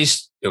we at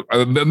least,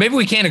 maybe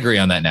we can't agree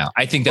on that now.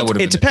 I think that would have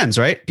been. It depends,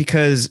 right?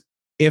 Because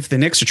if the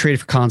Knicks are traded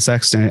for Colin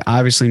Sexton, it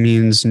obviously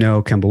means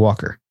no Kemba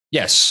Walker.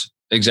 Yes,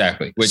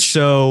 exactly.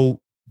 And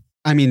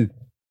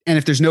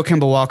if there's no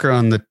Kemba Walker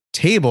on the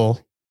table,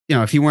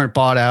 if he weren't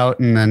bought out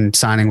and then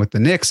signing with the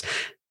Knicks,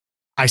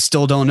 I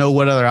still don't know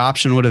what other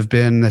option would have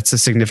been that's a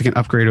significant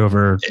upgrade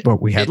over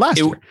what we had last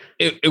year.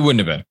 It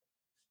wouldn't have been.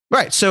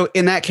 Right. So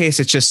in that case,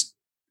 it's just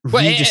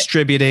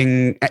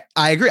redistributing.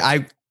 I agree.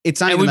 It's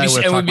not. And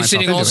we'd be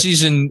sitting all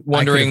season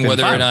wondering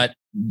whether or not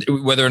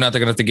they're going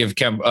to have to give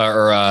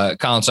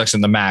Colin Sexton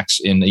the max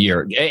in a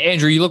year.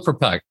 Andrew, you look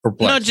perplexed.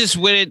 No, just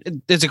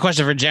there's a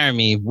question for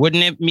Jeremy.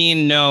 Wouldn't it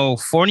mean no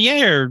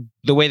Fournier, or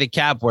the way the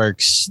cap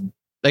works?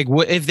 Like,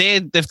 if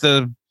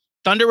the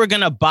Thunder were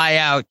going to buy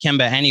out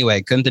Kemba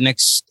anyway, couldn't the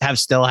Knicks have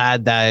still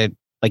had that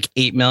like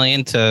 $8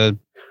 million to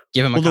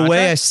give him a contract? The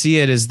way I see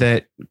it is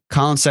that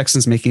Colin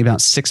Sexton's making about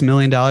 $6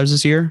 million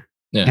this year,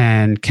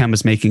 and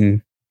Kemba's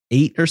making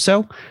 8 or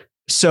so.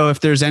 So if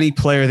there's any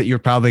player that you're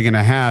probably going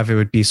to have, it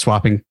would be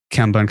swapping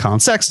Kemba and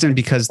Colin Sexton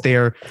because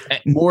they're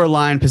more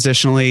aligned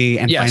positionally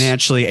and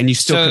financially, and you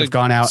still could have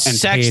gone out and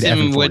paid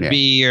Evan Fournier. Would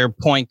be your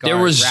point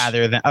guard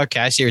rather than.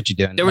 Okay, I see what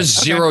you're doing. There was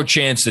zero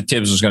chance that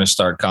Tibbs was going to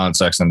start Colin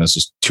Sexton as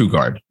his 2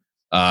 guard.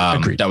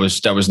 That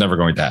was never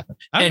going to happen.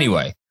 Okay.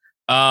 Anyway,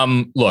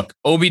 look,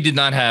 Obi did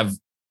not have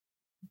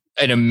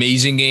an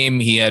amazing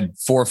game. He had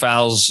 4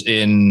 fouls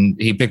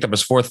he picked up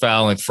his 4th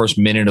foul in the first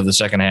minute of the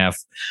second half.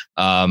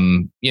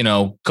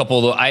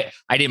 Couple of, I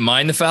didn't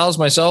mind the fouls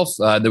myself.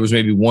 There was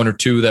maybe 1 or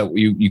 2 that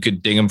you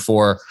could ding him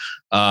for.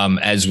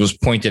 As was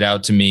pointed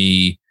out to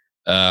me,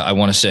 I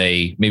want to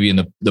say maybe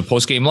in the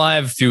post game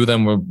live, a few of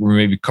them were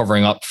maybe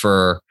covering up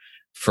for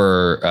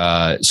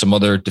some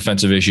other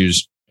defensive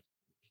issues.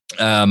 If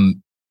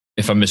I'm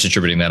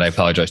misattributing that, I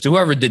apologize to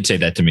whoever did say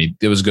that to me.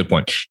 It was a good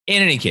point.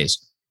 In any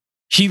case,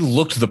 he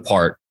looked the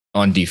part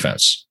on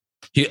defense.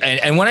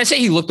 And when I say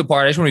he looked the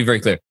part, I just want to be very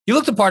clear. He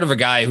looked the part of a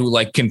guy who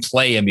can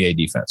play NBA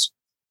defense.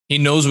 He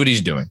knows what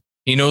he's doing.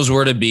 He knows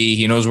where to be.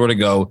 He knows where to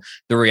go.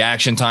 The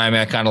reaction time,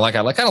 I kind of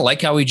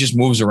like how he just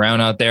moves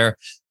around out there.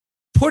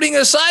 Putting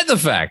aside the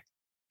fact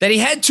that he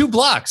had 2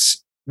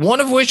 blocks One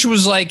of which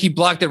was like he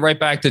blocked it right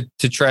back to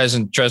Trez,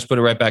 and Trez put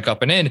it right back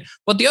up and in.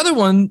 But the other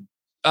one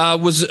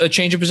was a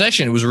change of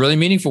possession. It was a really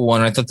meaningful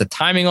one. And I thought the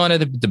timing on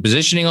it, the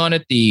positioning on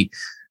it, the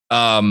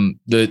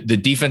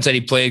defense that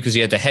he played, because he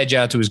had to hedge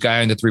out to his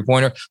guy on the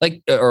 3-pointer,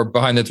 or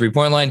behind the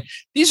 3-point line.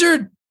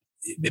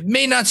 It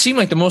may not seem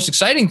like the most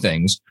exciting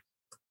things,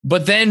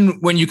 but then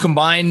when you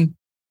combine,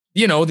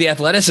 the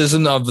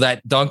athleticism of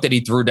that dunk that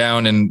he threw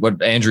down, and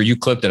what, Andrew, you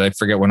clipped it. I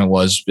forget when it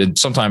was,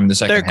 sometime in the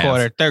second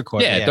half. Third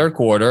quarter. Yeah, third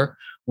quarter.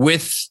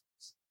 If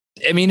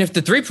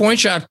the 3-point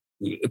shot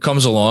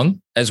comes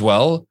along as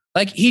well,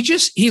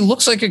 he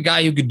looks like a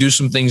guy who could do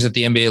some things at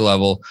the NBA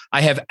level.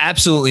 I have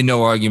absolutely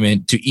no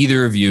argument to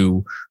either of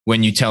you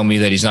when you tell me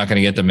that he's not going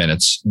to get the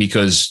minutes,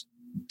 because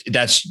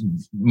that's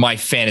my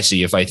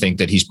fantasy. If I think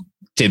that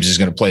Tibbs is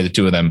going to play the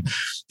two of them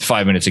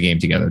 5 minutes a game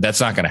together, that's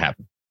not going to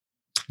happen.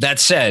 That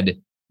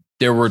said,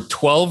 there were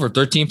 12 or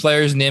 13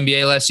 players in the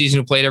NBA last season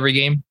who played every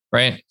game,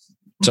 right?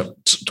 So,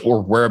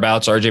 or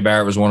whereabouts. RJ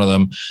Barrett was one of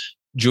them.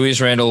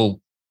 Julius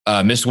Randle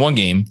missed one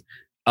game.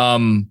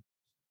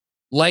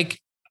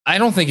 I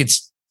don't think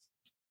it's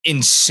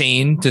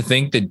insane to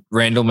think that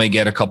Randle may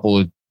get a couple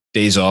of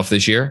days off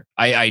this year.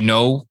 I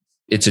know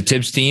it's a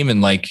Tibbs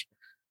team,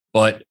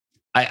 but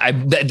I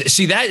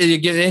see that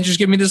Andrew's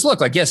giving me this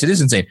look like, yes, it is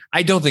insane.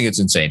 I don't think it's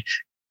insane.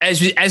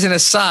 As an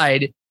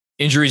aside,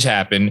 injuries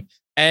happen,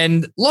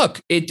 and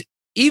look,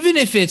 even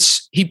if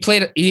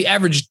he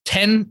averaged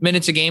 10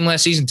 minutes a game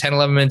last season, 10,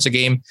 11 minutes a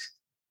game.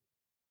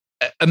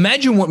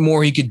 Imagine what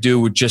more he could do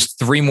with just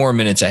 3 more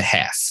minutes a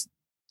half.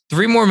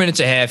 3 more minutes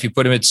a half. You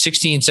put him at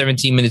 16,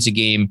 17 minutes a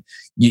game.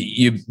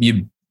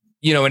 And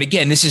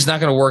again, this is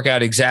not going to work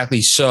out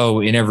exactly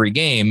so in every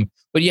game,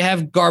 but you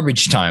have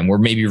garbage time where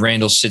maybe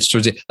Randle sits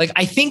towards it.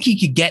 I think he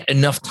could get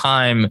enough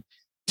time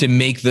to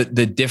make the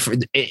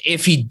difference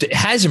if he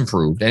has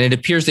improved, and it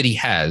appears that he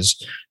has,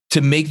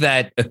 to make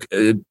that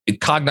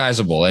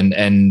cognizable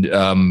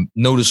and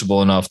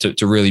noticeable enough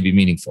to really be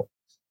meaningful.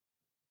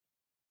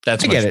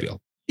 That's my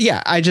spiel.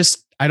 Yeah, I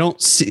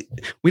don't see.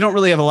 We don't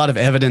really have a lot of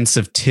evidence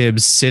of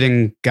Tibbs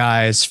sitting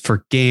guys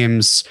for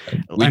games.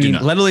 Let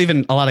alone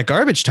even a lot of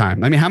garbage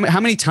time. How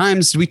many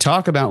times did we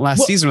talk about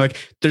last season? Like,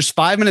 there's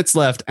 5 minutes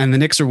left and the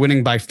Knicks are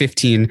winning by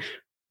 15.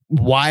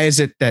 Why is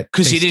it that?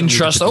 Because he didn't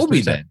trust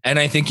Obi then, and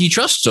I think he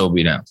trusts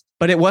Obi now.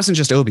 But it wasn't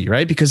just Obi,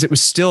 right? Because it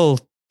was still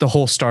the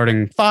whole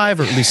starting 5,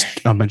 or at least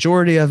a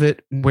majority of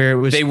it, where it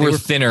was they were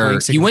thinner.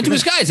 He went to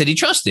his guys that he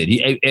trusted,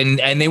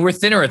 and they were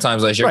thinner at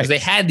times last year because they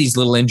had these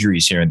little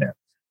injuries here and there.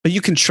 But you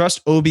can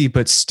trust Obi,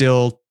 but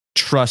still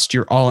trust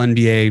your all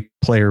NBA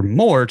player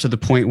more, to the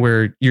point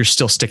where you're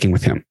still sticking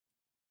with him.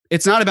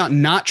 It's not about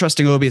not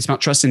trusting Obi. It's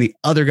about trusting the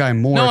other guy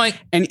more.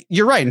 And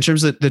you're right. In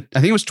terms of I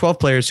think it was 12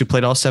 players who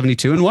played all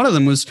 72. And one of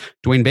them was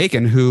Dwayne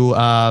Bacon, who,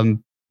 I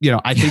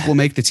think will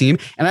make the team.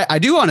 And I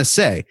do want to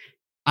say,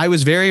 I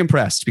was very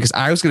impressed, because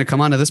I was going to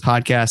come onto this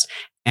podcast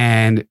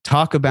and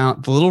talk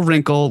about the little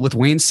wrinkle with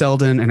Wayne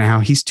Selden and how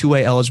he's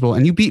 2-way eligible.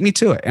 And you beat me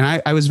to it.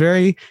 And I was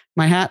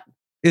my hat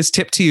is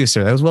tipped to you,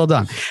 sir. That was well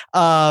done.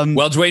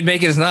 Well, Dwayne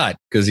Bacon is not,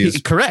 because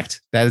he's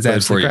correct. That is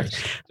absolutely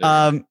correct.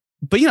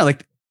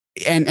 But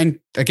and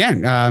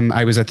again,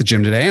 I was at the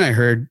gym today,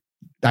 and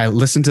I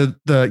listened to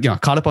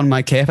caught up on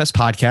my KFS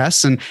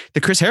podcasts, and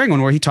the Chris Herring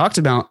one, where he talked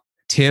about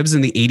Tibbs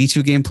and the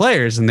 82 game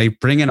players, and they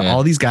bring in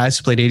all these guys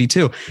who played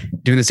 82,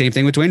 doing the same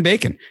thing with Dwayne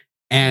Bacon.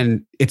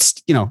 And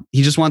it's,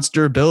 he just wants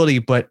durability,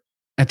 but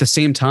at the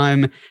same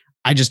time,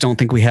 I just don't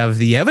think we have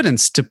the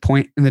evidence to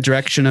point in the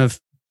direction of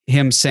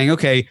him saying,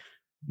 okay,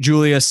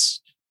 Julius,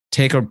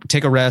 take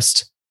a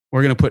rest.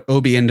 We're going to put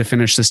Obi in to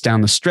finish this down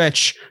the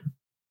stretch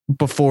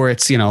before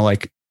it's,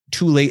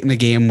 too late in the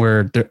game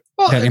where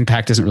that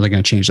impact isn't really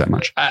going to change that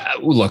much.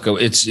 Look,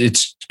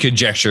 it's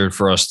conjecture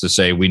for us to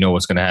say we know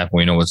what's going to happen.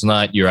 We know what's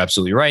not. You're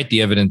absolutely right.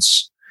 The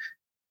evidence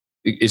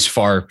is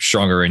far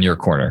stronger in your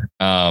corner.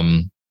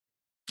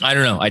 I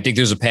don't know. I think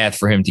there's a path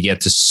for him to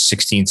get to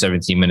 16,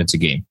 17 minutes a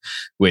game,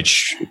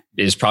 which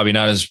is probably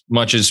not as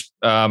much as,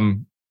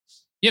 some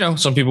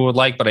people would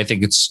like, but I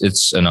think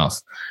it's enough.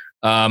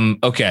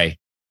 Okay.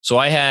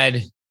 So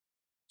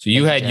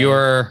you had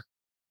your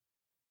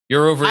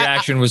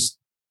overreaction was.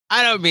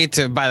 I don't mean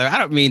to, by the way,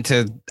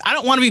 I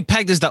don't want to be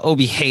pegged as the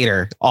Obi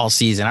hater all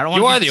season. I don't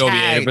want to be the Obi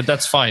hater, but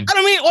that's fine. I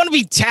don't want to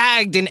be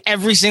tagged in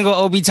every single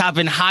Obi top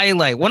and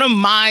highlight. One of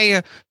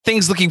my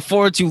things looking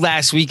forward to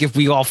last week, if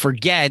we all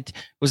forget,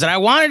 was that I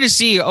wanted to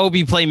see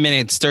Obi play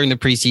minutes during the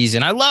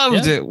preseason. I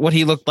loved what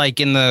he looked like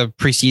in the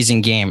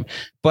preseason game,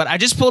 but I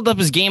just pulled up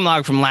his game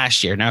log from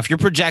last year. Now, if you're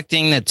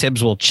projecting that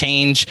Tibbs will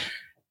change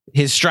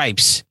his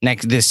stripes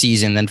this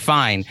season, then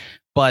fine.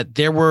 But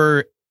there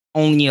were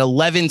only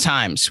 11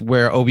 times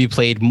where Obi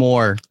played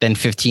more than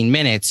 15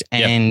 minutes.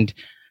 And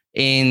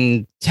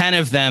in 10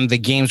 of them, the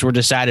games were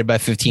decided by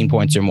 15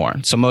 points or more.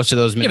 So most of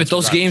those minutes. Yeah, but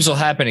those games will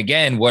happen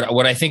again.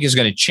 What I think is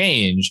going to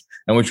change,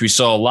 and which we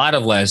saw a lot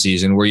of last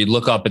season, where you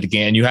look up at the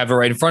game and you have it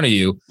right in front of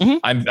you.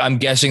 I'm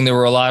guessing there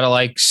were a lot of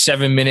like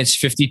 7 minutes,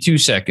 52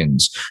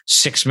 seconds,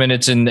 6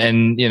 minutes. And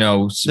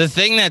the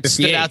thing that 58.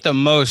 stood out the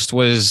most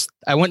was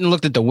I went and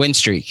looked at the win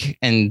streak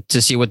and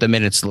to see what the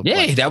minutes looked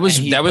like. Yeah, that was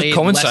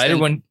coincided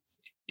when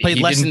played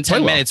less than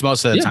 10 minutes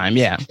most of the time.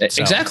 Yeah,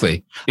 so,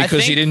 exactly.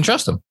 Because he didn't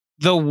trust him.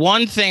 The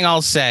one thing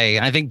I'll say,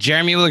 and I think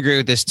Jeremy will agree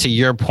with this, to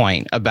your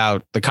point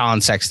about the Colin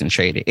Sexton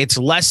trade, it's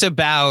less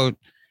about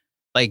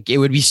like it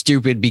would be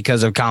stupid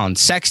because of Colin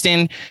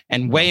Sexton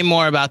and way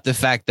more about the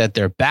fact that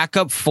their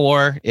backup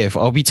 4, if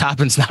Obi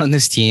Toppin's not on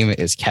this team,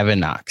 is Kevin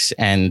Knox.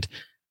 And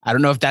I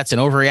don't know if that's an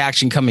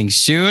overreaction coming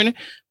soon,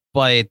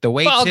 but the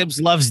way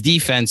Tibbs loves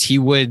defense, he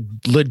would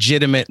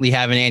legitimately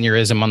have an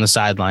aneurysm on the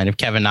sideline if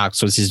Kevin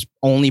Knox was his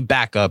only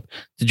backup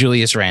to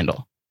Julius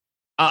Randle.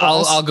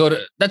 I'll go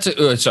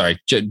to sorry,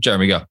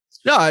 Jeremy, go.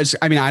 No, I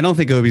don't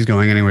think Obi's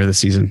going anywhere this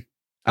season.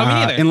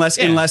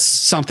 Unless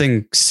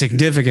something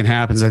significant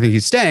happens, I think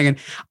he's staying. And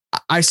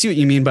I see what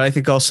you mean, but I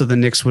think also the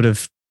Knicks would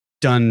have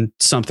done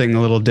something a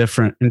little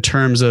different in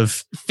terms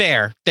of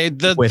fair. In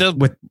the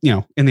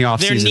offseason.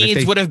 Their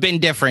needs would have been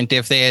different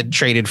if they had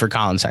traded for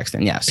Colin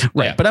Sexton. Yes.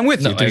 Right. Yeah. But I'm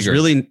with you.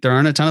 There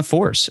aren't a ton of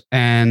 4s.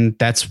 And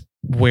that's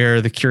where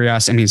the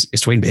curiosity, is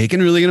Dwayne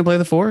Bacon really going to play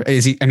the 4?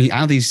 Is he? I don't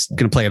think he's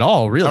going to play at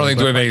all, really. I don't think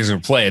Dwayne Bacon's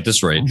going to play at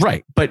this rate.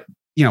 Right. But,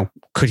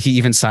 could he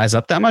even size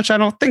up that much? I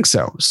don't think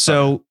so.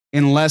 So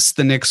unless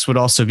the Knicks would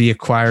also be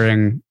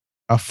acquiring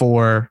a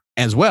 4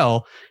 as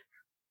well,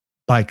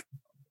 like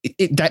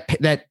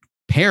that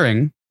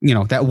pairing,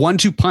 that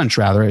 1-2 punch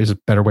rather is a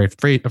better way of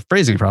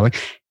phrasing it probably,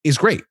 is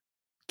great.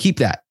 Keep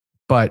that.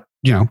 But,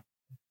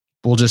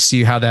 we'll just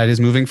see how that is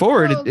moving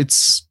forward.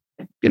 It's,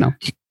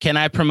 Can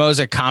I propose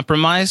a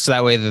compromise so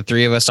that way the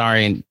three of us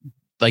aren't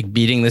like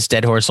beating this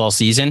dead horse all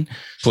season?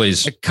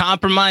 Please. The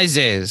compromise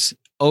is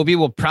Obi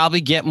will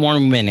probably get more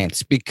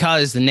minutes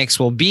because the Knicks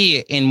will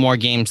be in more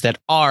games that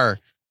are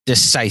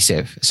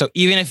decisive. So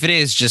even if it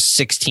is just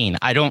 16,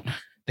 the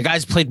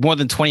guy's played more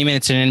than 20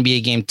 minutes in an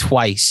NBA game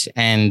twice.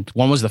 And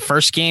one was the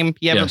first game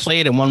he ever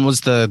played. And one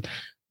was the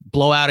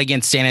blowout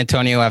against San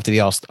Antonio after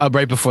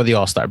right before the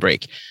All-Star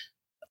break.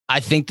 I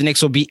think the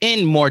Knicks will be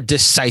in more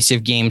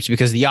decisive games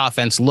because the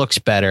offense looks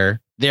better,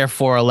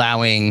 therefore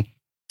allowing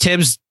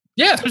Tibbs.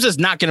 Yeah, Tibbs is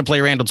not going to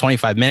play Randle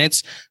 25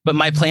 minutes, but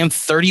might play him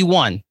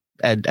 31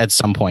 at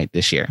some point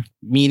this year,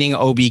 meaning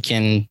Obi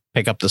can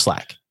pick up the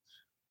slack.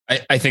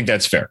 I think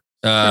that's fair.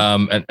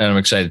 And I'm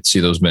excited to see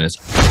those minutes.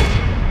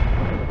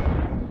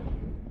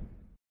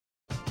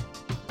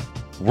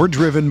 We're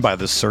driven by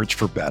the search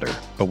for better.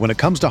 But when it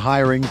comes to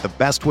hiring, the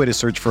best way to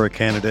search for a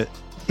candidate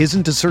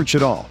isn't to search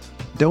at all.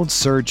 Don't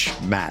search,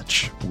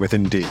 match with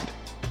Indeed.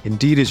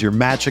 Indeed is your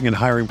matching and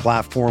hiring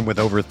platform with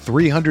over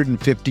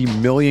 350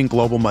 million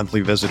global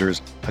monthly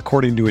visitors,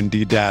 according to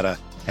Indeed data,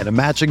 and a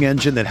matching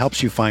engine that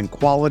helps you find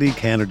quality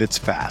candidates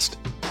fast.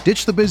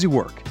 Ditch the busy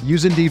work.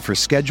 Use Indeed for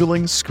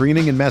scheduling,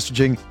 screening, and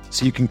messaging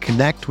so you can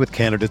connect with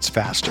candidates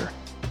faster.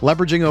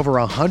 Leveraging over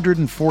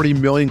 140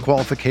 million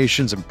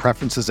qualifications and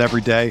preferences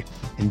every day,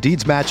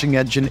 Indeed's matching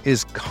engine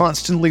is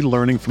constantly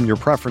learning from your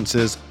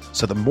preferences,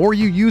 so the more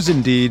you use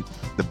Indeed,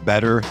 the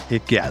better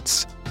it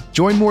gets.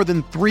 Join more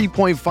than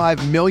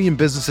 3.5 million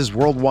businesses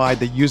worldwide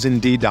that use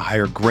Indeed to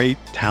hire great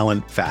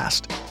talent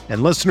fast.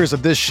 And listeners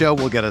of this show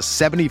will get a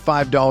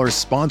 $75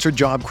 sponsored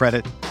job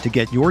credit to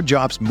get your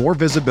jobs more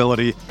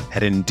visibility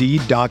at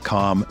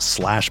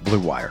Indeed.com/Blue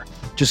Wire.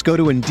 Just go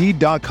to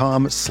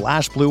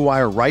Indeed.com/Blue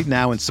Wire right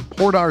now and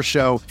support our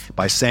show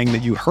by saying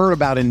that you heard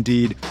about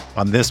Indeed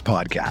on this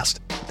podcast.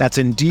 That's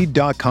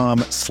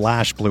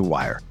Indeed.com/Blue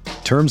Wire.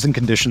 Terms and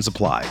conditions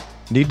apply.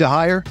 Need to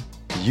hire?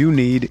 You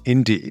need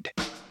Indeed.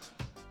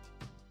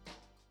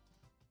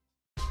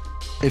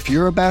 If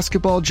you're a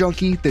basketball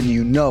junkie, then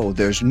you know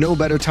there's no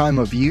better time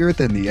of year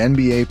than the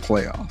NBA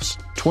playoffs.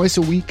 Twice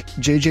a week,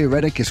 JJ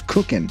Redick is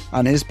cooking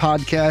on his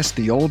podcast,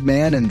 The Old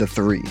Man and the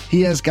Three.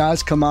 He has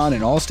guys come on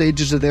in all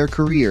stages of their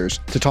careers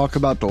to talk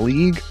about the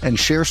league and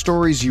share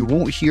stories you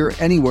won't hear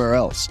anywhere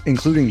else,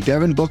 including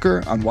Devin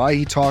Booker on why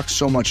he talks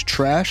so much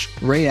trash,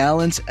 Ray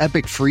Allen's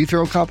epic free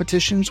throw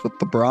competitions with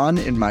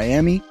LeBron in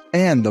Miami,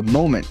 and the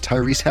moment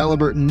Tyrese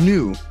Halliburton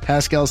knew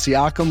Pascal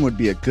Siakam would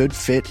be a good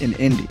fit in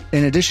Indy.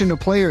 In addition to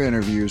player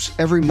interviews,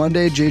 every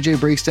Monday JJ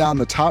breaks down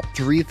the top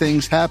 3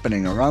 things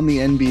happening around the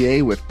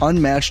NBA with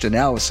unmatched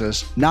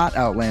analysis, not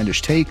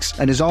outlandish takes,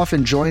 and is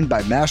often joined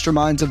by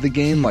masterminds of the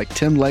game like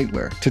Tim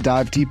Legler to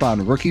dive deep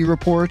on rookie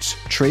reports,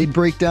 trade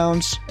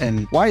breakdowns,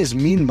 and why is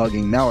mean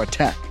mugging now a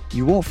tech?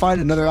 You won't find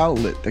another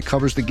outlet that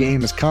covers the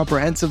game as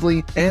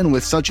comprehensively and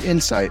with such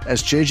insight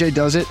as JJ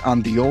does it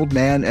on The Old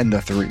Man and the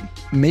Three.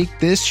 Make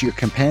this your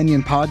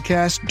companion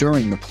podcast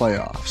during the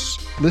playoffs.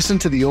 Listen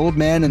to The Old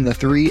Man and the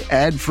Three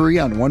ad-free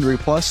on Wondery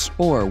Plus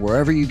or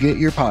wherever you get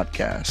your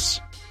podcasts.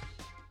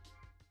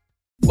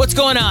 What's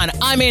going on?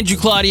 I'm Andrew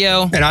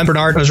Claudio. And I'm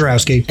Bernard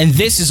Ozarowski. And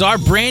this is our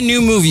brand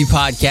new movie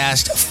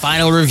podcast,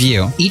 Final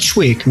Review. Each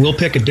week, we'll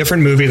pick a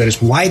different movie that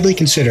is widely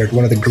considered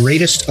one of the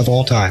greatest of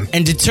all time.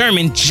 And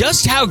determine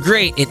just how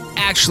great it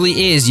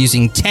actually is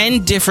using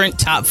 10 different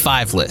top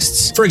 5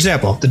 lists. For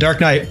example, The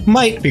Dark Knight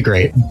might be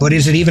great, but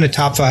is it even a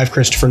top 5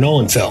 Christopher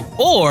Nolan film?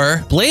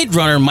 Or Blade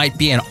Runner might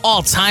be an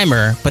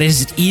all-timer, but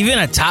is it even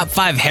a top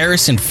 5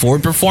 Harrison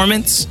Ford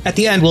performance? At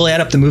the end, we'll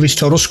add up the movie's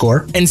total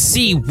score and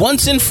see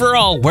once and for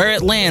all where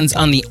it lands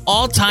on the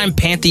all-time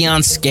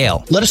Pantheon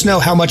scale. Let us know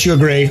how much you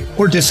agree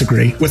or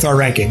disagree with our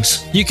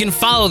rankings. You can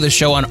follow the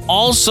show on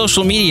all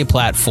social media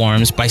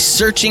platforms by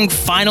searching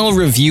Final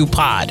Review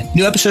Pod.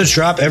 New episodes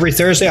drop every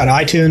Thursday on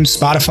iTunes,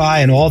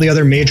 Spotify, and all the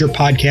other major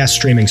podcast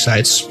streaming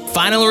sites.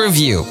 Final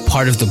Review,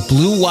 part of the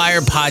Blue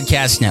Wire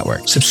Podcast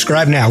Network.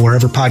 Subscribe now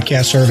wherever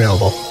podcasts are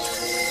available.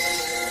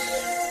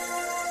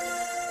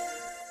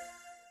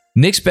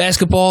 Knicks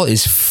basketball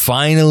is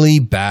finally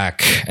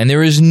back, and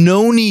there is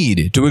no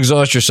need to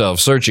exhaust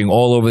yourself searching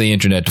all over the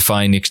internet to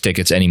find Knicks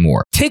tickets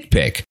anymore.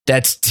 TickPick,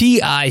 that's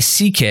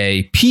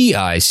TickPick,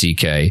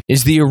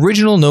 is the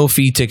original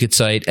no-fee ticket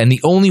site and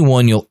the only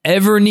one you'll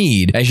ever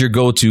need as your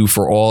go-to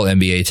for all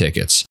NBA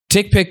tickets.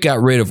 TickPick got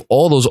rid of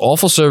all those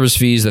awful service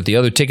fees that the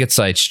other ticket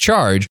sites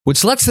charge,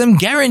 which lets them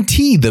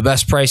guarantee the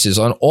best prices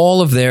on all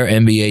of their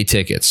NBA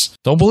tickets.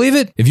 Don't believe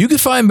it? If you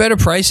could find better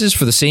prices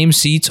for the same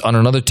seats on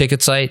another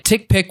ticket site,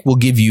 TickPick will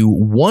give you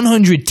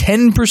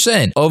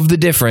 110% of the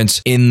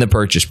difference in the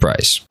purchase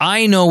price.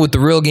 I know with the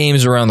real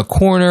games around the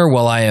corner,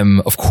 while I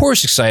am, of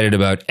course, excited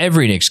about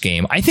every Knicks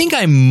game, I think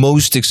I'm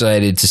most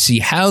excited to see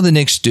how the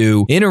Knicks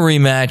do in a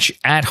rematch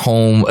at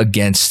home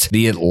against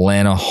the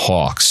Atlanta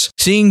Hawks.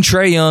 Seeing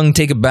Trae Young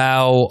take a bow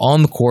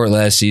on the court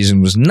last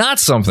season was not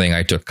something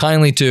I took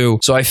kindly to,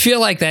 so I feel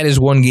like that is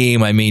one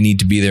game I may need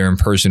to be there in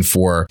person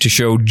for to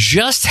show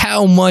just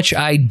how much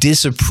I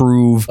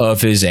disapprove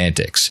of his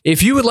antics.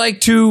 If you would like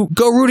to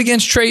go root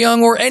against Trae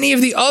Young or any of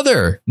the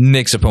other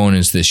Knicks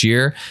opponents this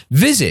year,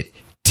 visit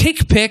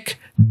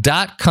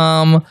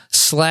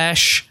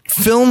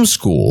tickpick.com/film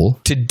school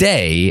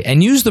today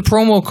and use the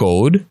promo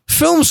code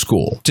film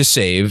school to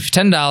save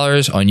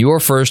 $10 on your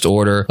first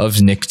order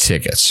of Knicks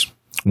tickets.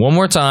 One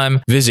more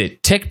time,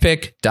 visit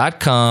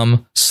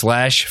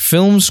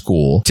tickpick.com/film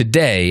school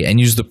today and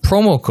use the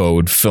promo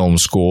code film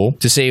school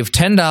to save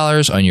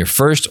 $10 on your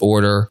first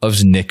order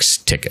of Knicks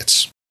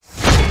tickets.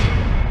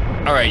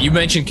 All right, you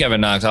mentioned Kevin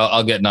Knox.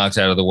 I'll get Knox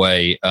out of the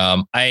way.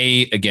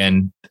 I,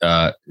 again,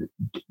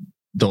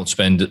 don't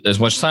spend as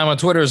much time on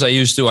Twitter as I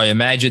used to. I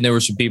imagine there were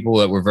some people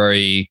that were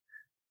very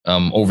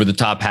over the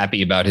top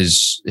happy about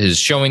his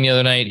showing the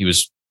other night. He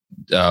was,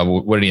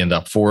 what did he end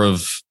up? 4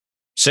 of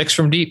 6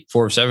 from deep,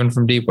 4 of 7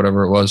 from deep,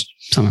 whatever it was.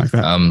 Something like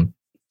that.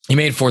 He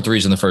made 4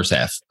 threes in the first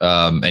half,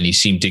 and he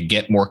seemed to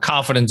get more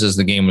confidence as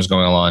the game was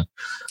going along.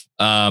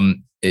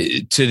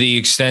 To the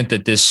extent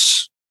that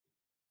this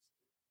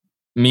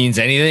means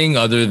anything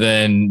other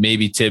than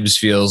maybe Tibbs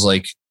feels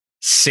like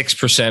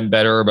 6%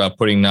 better about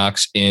putting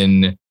Knox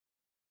in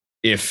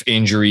if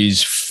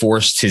injuries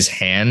forced his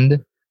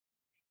hand.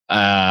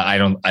 I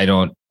don't buy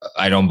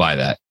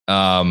that.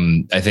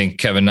 I think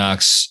Kevin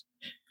Knox,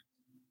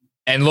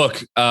 and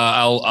look,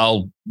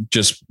 I'll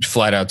just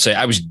flat out say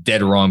I was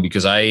dead wrong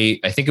because I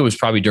think it was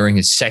probably during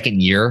his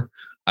second year.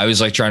 I was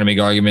like trying to make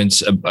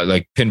arguments,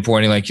 like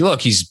pinpointing, like,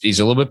 look, he's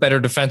a little bit better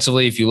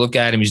defensively. If you look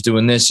at him, he's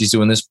doing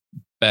this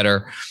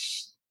better.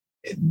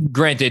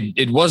 Granted,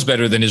 it was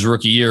better than his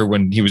rookie year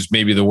when he was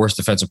maybe the worst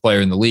defensive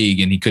player in the league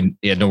and he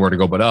had nowhere to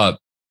go but up.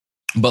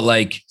 But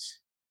like,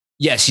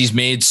 yes, he's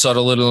made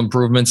subtle little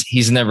improvements.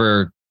 He's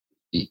never,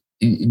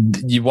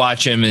 you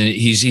watch him and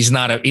he's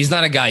not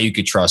a guy you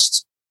could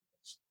trust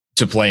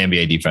to play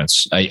NBA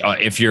defense.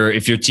 If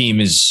your team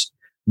is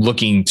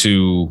looking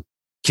to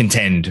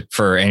contend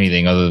for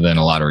anything other than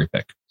a lottery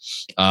pick.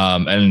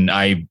 And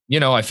I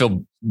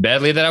feel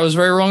badly that I was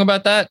very wrong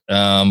about that.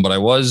 But I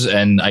was,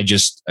 and I'd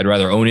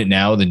rather own it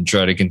now than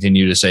try to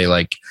continue to say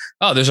like,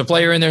 oh, there's a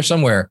player in there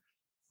somewhere.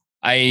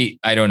 I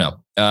don't know.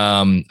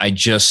 I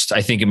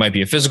think it might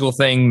be a physical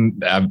thing.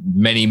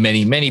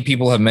 Many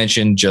people have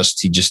mentioned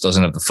he just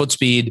doesn't have the foot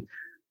speed.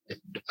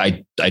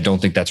 I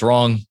don't think that's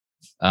wrong.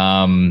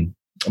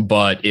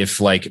 But if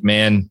like,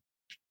 man,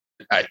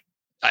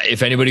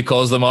 if anybody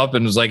calls them up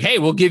and was like, hey,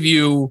 we'll give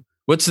you,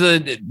 what's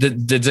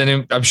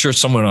I'm sure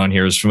someone on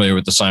here is familiar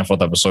with the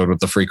Seinfeld episode with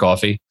the free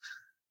coffee.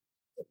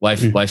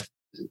 Life.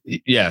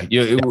 Yeah.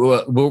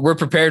 We're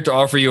prepared to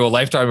offer you a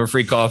lifetime of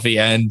free coffee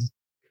and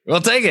we'll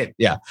take it.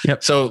 Yeah.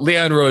 Yep. So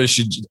Leon Rose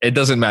it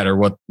doesn't matter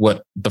what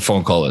the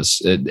phone call is.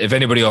 If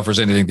anybody offers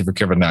anything for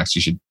Kevin Knox,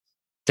 you should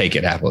take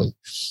it happily.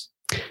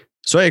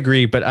 So I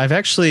agree, but I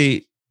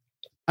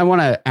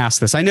want to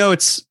ask this. I know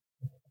it's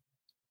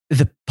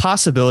the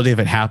possibility of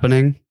it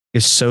happening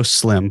is so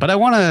slim, but I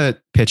want to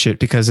pitch it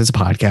because it's a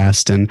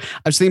podcast and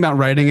I was thinking about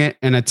writing it.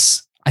 And I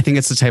think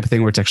it's the type of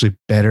thing where it's actually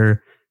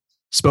better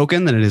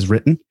spoken than it is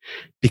written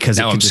because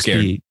now it could just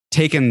be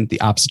taken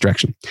the opposite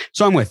direction.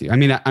 So I'm with you. I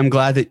mean, I'm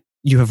glad that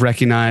you have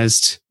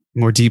recognized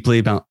more deeply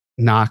about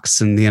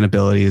Knox and the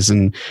inabilities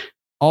and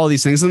all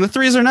these things. And the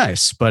threes are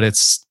nice, but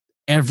it's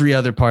every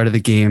other part of the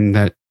game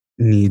that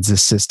needs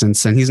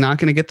assistance, and he's not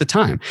going to get the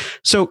time.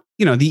 So,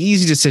 the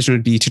easy decision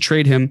would be to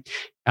trade him.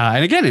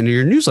 And again, in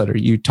your newsletter,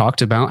 you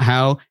talked about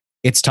how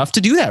it's tough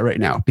to do that right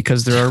now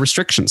because there are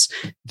restrictions.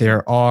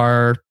 There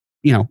are,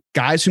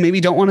 guys who maybe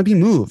don't want to be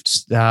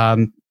moved.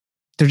 There's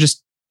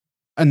just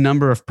a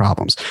number of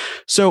problems.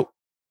 So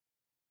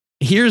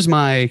here's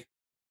my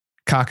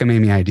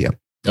cockamamie idea.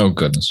 Oh,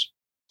 goodness.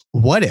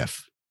 What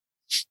if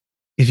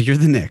you're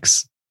the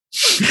Knicks,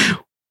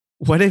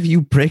 what if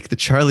you break the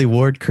Charlie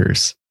Ward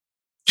curse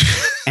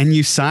and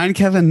you sign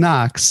Kevin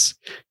Knox?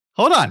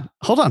 Hold on.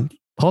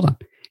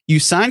 You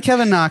sign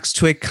Kevin Knox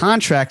to a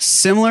contract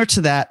similar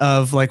to that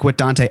of like what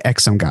Dante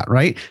Exum got,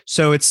 right?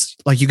 So it's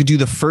like you could do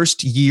the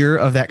first year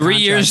of that. 3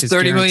 years,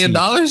 $30 million?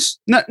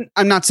 No,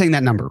 I'm not saying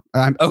that number.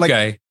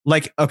 Okay.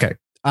 Okay.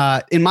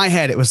 In my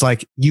head, it was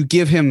like you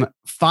give him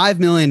 $5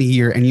 million a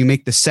year and you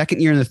make the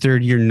second year and the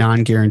third year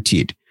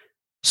non-guaranteed.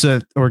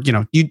 So, or,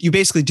 you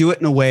basically do it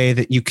in a way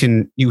that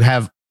you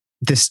have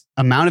this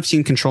amount of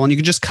team control and you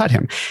can just cut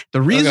him.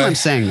 The reason I'm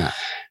saying that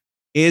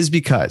is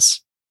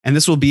because, and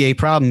this will be a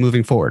problem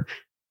moving forward.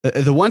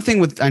 The one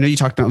thing I know you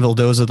talked about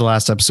Vildoza the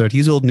last episode.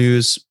 He's old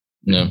news.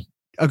 No.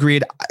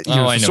 Agreed. I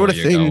know sort of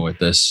where you're going with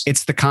this.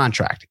 It's the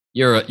contract.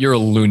 You're a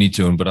Looney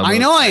Tune, but I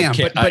know I am.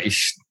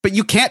 But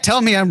you can't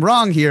tell me I'm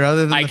wrong here,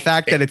 other than the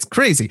fact that it's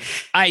crazy.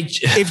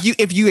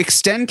 If you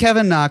extend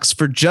Kevin Knox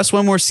for just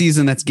one more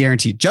season, that's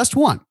guaranteed. Just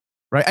one,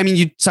 right? I mean,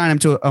 you sign him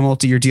to a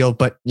multi-year deal,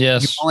 but you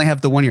only have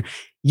the 1 year.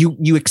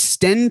 You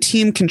extend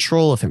team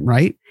control of him,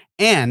 right?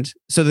 And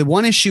so the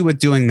one issue with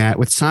doing that,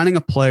 with signing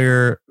a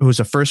player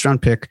who's a first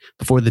round pick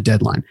before the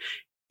deadline,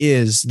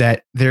 is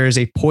that there is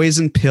a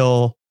poison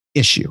pill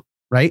issue,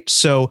 right?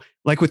 So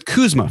like with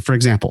Kuzma, for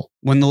example,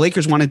 when the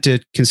Lakers wanted to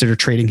consider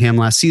trading him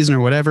last season or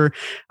whatever,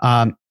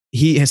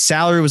 his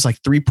salary was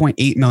like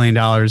 $3.8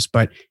 million,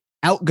 but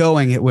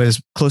outgoing it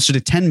was closer to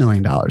 $10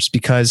 million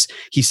because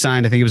he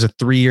signed, I think it was a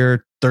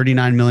 3-year,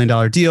 $39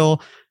 million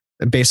deal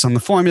based on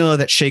the formula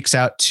that shakes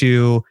out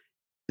to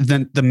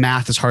the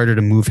math is harder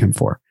to move him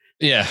for.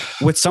 Yeah.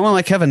 With someone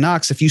like Kevin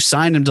Knox, if you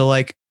signed him to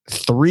like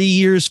 3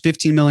 years,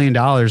 $15 million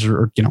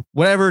or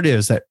whatever it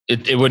is, that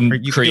it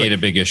wouldn't create a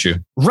big issue.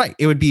 Right.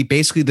 It would be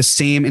basically the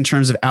same in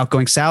terms of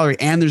outgoing salary,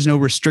 and there's no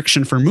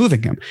restriction for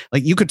moving him.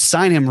 Like you could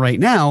sign him right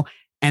now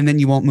and then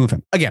you won't move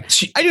him. Again,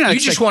 I do not. You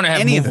just want to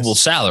have movable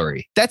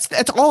salary. That's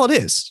all it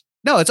is.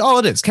 No, it's all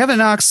it is. Kevin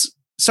Knox,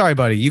 sorry,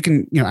 buddy. You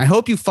can, I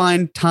hope you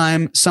find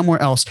time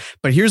somewhere else.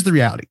 But here's the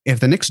reality.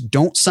 If the Knicks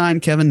don't sign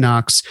Kevin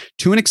Knox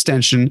to an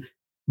extension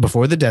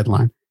before the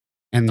deadline,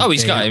 and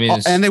he's gone. I mean,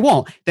 and they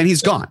won't, then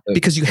he's gone,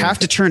 because you have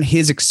to turn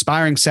his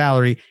expiring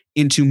salary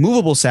into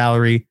movable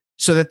salary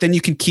so that then you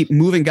can keep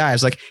moving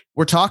guys. Like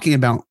we're talking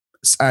about,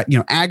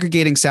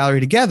 aggregating salary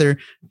together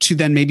to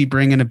then maybe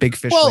bring in a big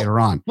fish later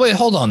on. Wait,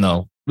 hold on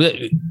though.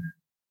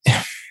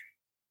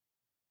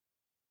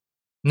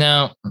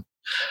 Now,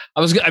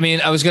 I was going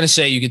to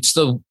say you could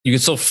still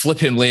flip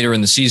him later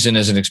in the season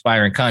as an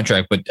expiring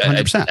contract, but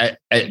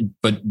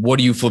but what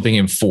are you flipping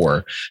him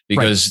for?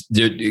 Because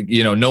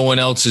no one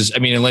else is. I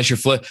mean, unless you're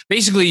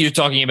basically you're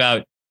talking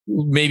about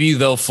maybe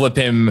they'll flip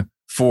him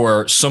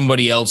for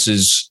somebody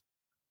else's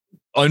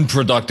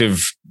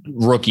unproductive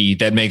rookie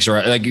that makes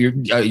like you're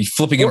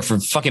flipping him for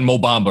fucking Mo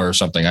Bamba or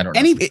something. I don't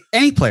know.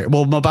 Any player.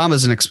 Well, Mo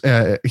Bamba's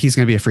he's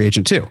going to be a free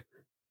agent too.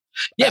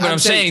 Yeah, but I'm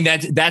saying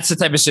that's the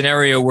type of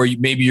scenario where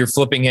maybe you're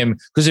flipping him,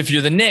 because if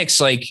you're the Knicks,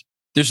 like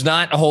there's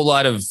not a whole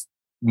lot of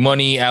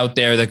money out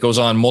there that goes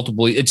on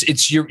multiple.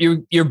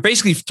 You're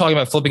basically talking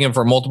about flipping him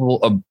for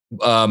multiple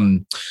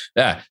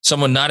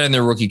someone not in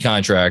their rookie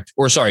contract,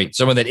 or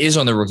someone that is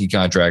on the rookie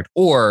contract,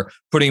 or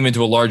putting him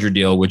into a larger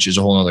deal, which is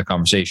a whole other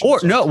conversation.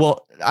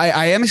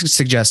 I am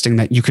suggesting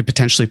that you could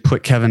potentially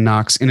put Kevin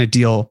Knox in a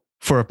deal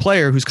for a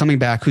player who's coming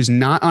back, who's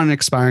not on an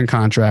expiring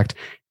contract,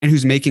 and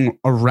who's making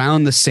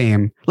around the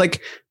same.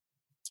 Like,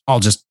 I'll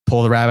just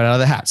pull the rabbit out of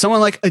the hat.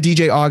 Someone like a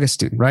DJ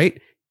Augustin, right?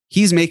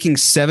 He's making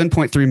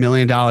 $7.3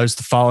 million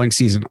the following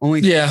season.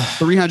 Only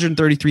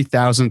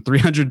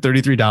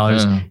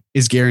 $333,333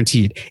 is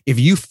guaranteed. If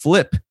you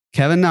flip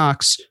Kevin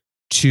Knox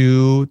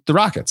to the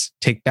Rockets,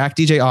 take back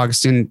DJ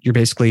Augustin, you're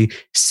basically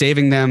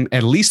saving them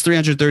at least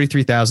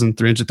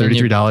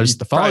 $333,333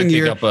 the following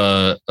year. Pick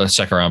up a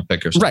second round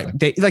pick or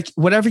something. Right.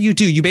 Whatever you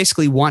do, you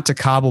basically want to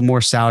cobble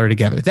more salary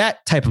together.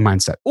 That type of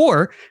mindset.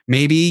 Or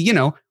maybe,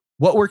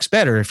 what works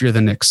better if you're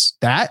the Knicks?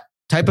 That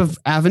type of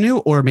avenue,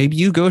 or maybe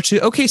you go to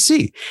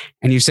OKC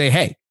and you say,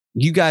 hey,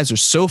 you guys are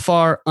so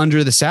far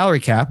under the salary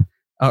cap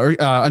or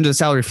under the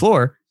salary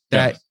floor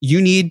that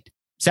you need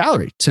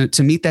salary to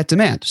meet that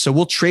demand. So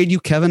we'll trade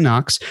you Kevin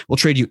Knox. We'll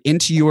trade you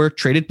into your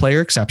traded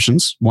player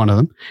exceptions, one of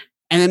them.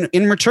 And then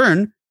in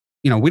return,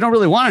 we don't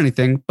really want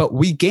anything, but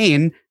we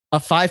gain a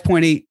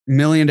 $5.8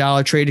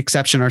 million trade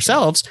exception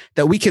ourselves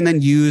that we can then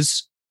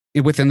use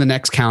within the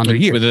next calendar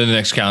year. Within the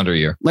next calendar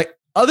year. Like,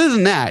 other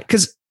than that,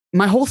 because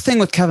my whole thing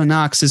with Kevin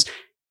Knox is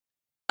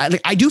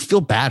I do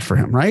feel bad for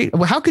him, right?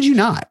 Well, how could you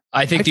not?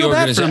 I think the feel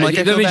bad for him,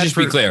 organization. Let me just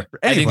be clear.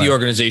 I think the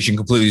organization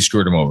completely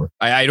screwed him over.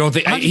 I don't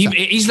think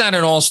he's not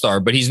an all-star,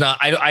 but he's not.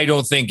 I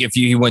don't think if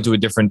he went to a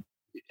different.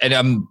 And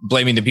I'm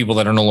blaming the people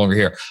that are no longer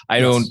here. I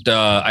don't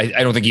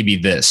think he'd be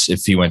this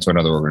if he went to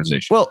another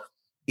organization. Well,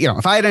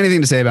 if I had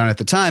anything to say about it at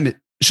the time, it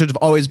should have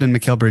always been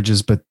Mikal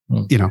Bridges, but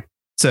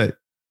it's a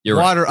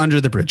water under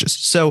the bridges.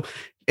 So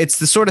it's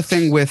the sort of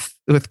thing with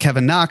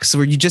Kevin Knox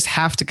where you just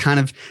have to kind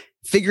of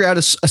figure out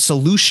a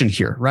solution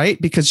here,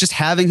 right? Because just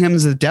having him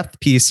as a depth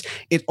piece,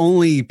 it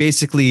only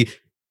basically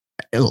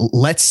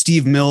lets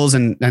Steve Mills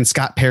and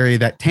Scott Perry,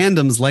 that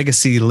tandem's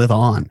legacy, live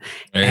on.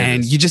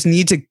 And you just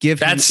need to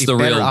give him a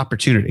better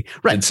opportunity.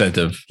 Right.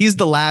 Incentive. He's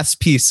the last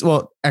piece.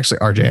 Well, actually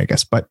RJ, I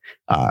guess, but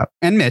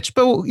and Mitch,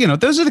 but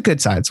those are the good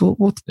sides.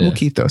 We'll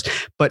keep those.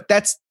 But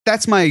that's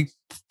my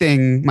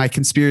thing, my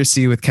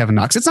conspiracy with Kevin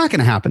Knox. It's not going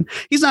to happen.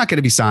 He's not going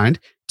to be signed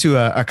to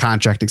a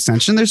contract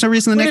extension. There's no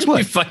reason the Knicks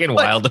would. Fucking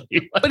wild.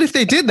 But if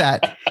they did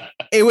that,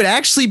 it would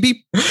actually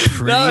be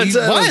pretty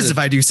wise, if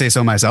I do say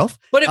so myself.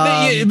 But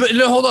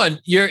no, hold on.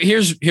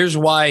 Here's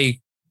why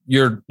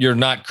you're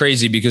not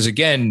crazy, because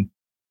again,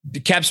 the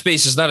cap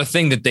space is not a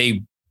thing that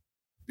they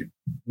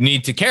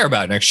need to care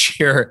about next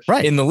year,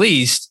 right, in the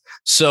least.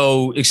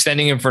 So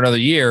extending him for another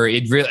year,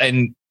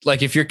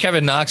 like if you're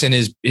Kevin Knox and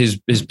his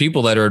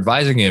people that are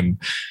advising him,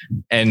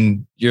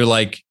 and you're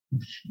like,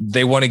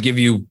 they want to give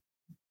you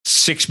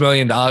 $6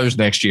 million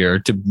next year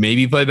to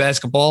maybe play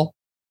basketball.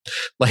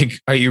 Like,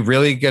 are you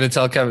really going to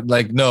tell Kevin,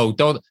 like, no,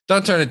 don't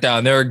turn it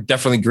down. There are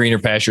definitely greener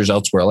pastures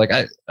elsewhere. Like,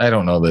 I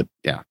don't know that.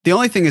 Yeah. The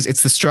only thing is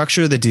it's the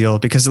structure of the deal,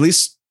 because at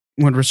least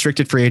when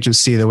restricted free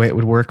agency, the way it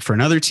would work for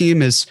another team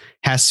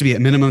has to be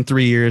at minimum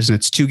 3 years, and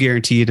it's 2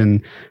 guaranteed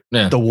and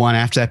the one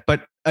after that.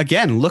 But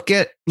again, look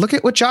at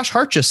what Josh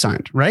Hart just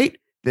signed, right?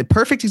 The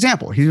perfect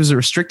example. He was a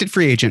restricted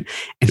free agent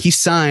and he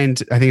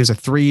signed, I think it was a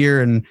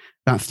 3-year and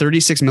about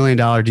 $36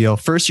 million deal.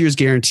 First year is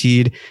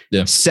guaranteed.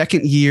 Yeah.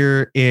 Second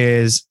year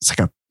it's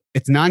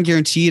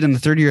non-guaranteed. And the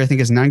third year, I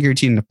think, is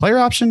non-guaranteed in the player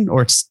option,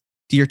 or it's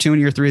year 2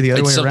 and year 3 the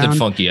other way around. It's something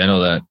funky. I know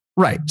that.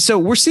 Right. So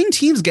we're seeing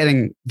teams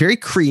getting very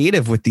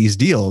creative with these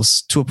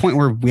deals to a point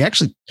where we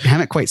actually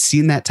haven't quite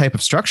seen that type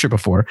of structure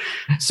before.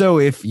 So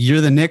if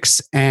you're the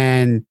Knicks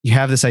and you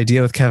have this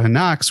idea with Kevin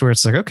Knox where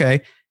it's like,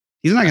 okay,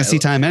 he's not going to see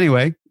time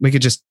anyway, we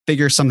could just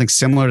figure something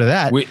similar to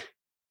that.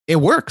 It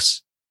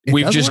works.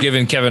 We've just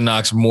given Kevin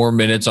Knox more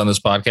minutes on this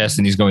podcast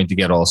than he's going to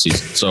get all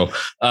season. So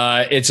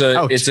it's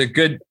a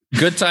good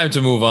time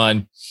to move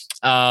on.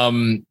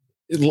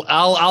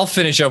 I'll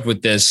finish up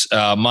with this.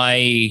 A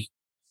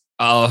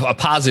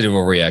positive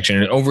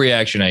overreaction. An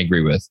overreaction I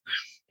agree with.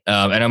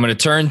 And I'm going to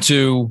turn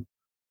to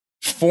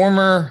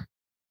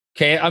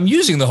I'm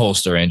using the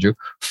holster, Andrew.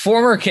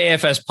 Former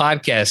KFS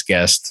podcast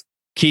guest,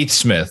 Keith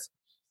Smith,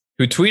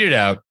 who tweeted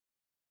out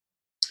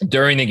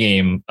during the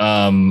game.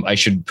 I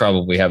should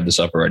probably have this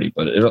up already,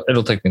 but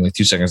it'll take me like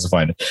 2 seconds to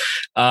find it.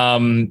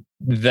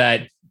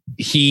 That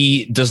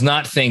he does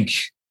not think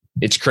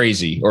it's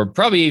crazy, or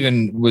probably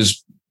even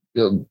was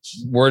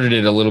worded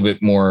it a little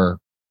bit more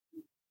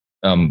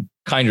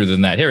kinder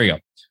than that. Here we go.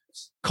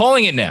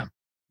 Calling it now.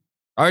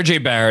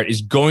 RJ Barrett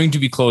is going to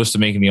be close to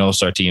making the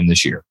All-Star team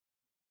this year.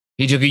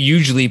 He took a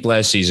huge leap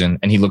last season,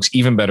 and he looks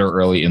even better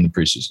early in the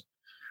preseason.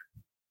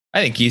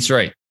 I think Keith's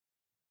right.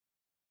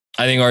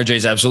 I think RJ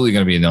is absolutely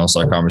going to be in the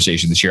All-Star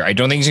conversation this year. I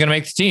don't think he's going to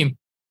make the team.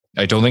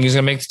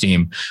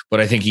 But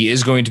I think he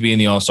is going to be in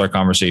the All-Star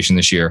conversation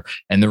this year.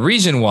 And the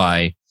reason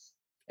why,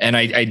 and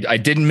I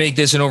didn't make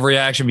this an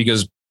overreaction,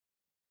 because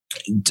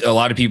a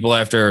lot of people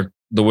after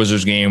the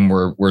Wizards game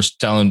were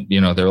telling, they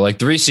were like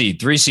 3 seed.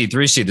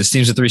 This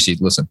team's a 3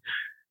 seed. Listen,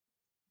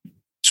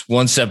 it's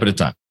one step at a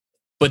time.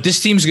 But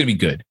this team's going to be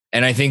good.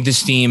 And I think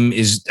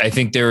I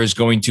think there is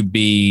going to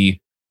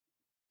be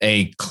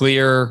a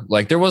clear,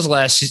 like there was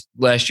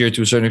last year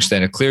to a certain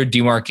extent, a clear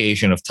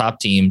demarcation of top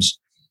teams,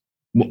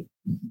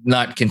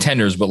 not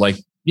contenders, but like,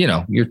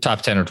 your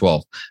top 10 or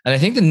 12. And I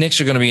think the Knicks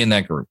are going to be in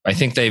that group. I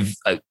think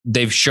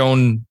they've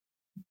shown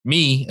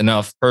me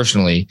enough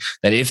personally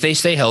that if they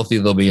stay healthy,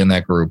 they'll be in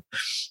that group.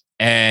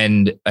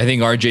 And I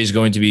think RJ is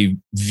going to be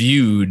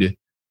viewed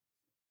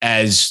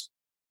as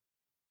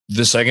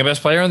the second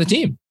best player on the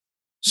team.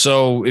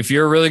 So if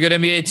you're a really good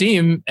NBA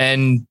team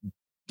and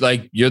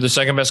like you're the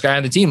second best guy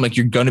on the team, like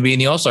you're going to be in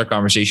the All-Star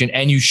conversation,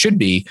 and you should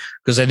be,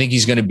 because I think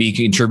he's going to be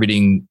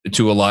contributing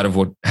to a lot of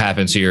what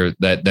happens here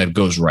that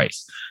goes right.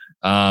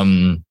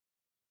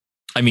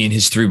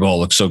 His 3-ball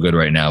looks so good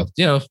right now.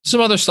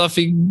 Some other stuff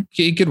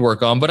he could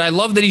work on, but I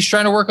love that he's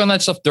trying to work on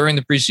that stuff during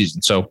the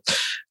preseason. So,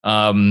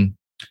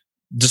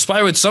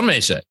 despite what some may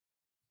say,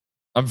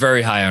 I'm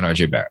very high on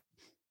RJ Barrett.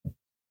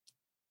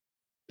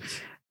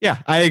 Yeah,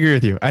 I agree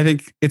with you. I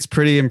think it's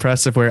pretty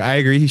impressive where I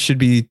agree he should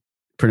be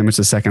pretty much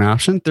the second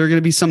option. There are going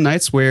to be some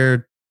nights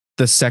where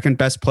the second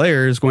best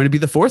player is going to be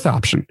the fourth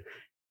option.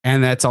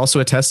 And that's also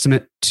a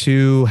testament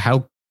to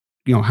how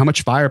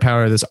much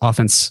firepower this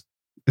offense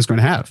is going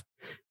to have,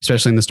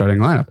 especially in the starting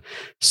lineup.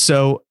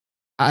 So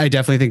I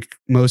definitely think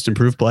most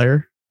improved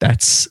player,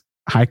 that's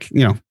high,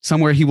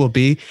 somewhere he will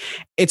be.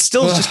 It's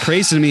still just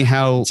crazy to me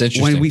how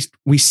when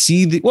we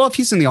see if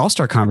he's in the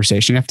All-Star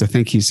conversation, you have to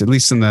think he's at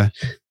least in the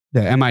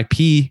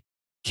MIP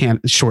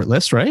short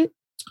list, right?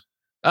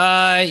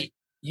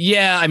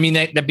 Yeah. I mean,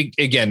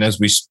 again, as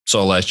we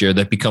saw last year,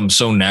 that becomes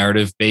so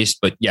narrative based,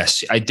 but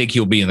yes, I think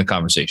he'll be in the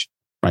conversation.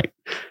 Right.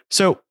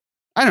 So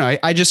I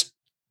don't know.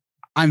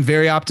 I'm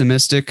very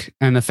optimistic.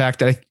 And the fact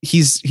that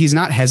he's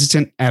not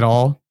hesitant at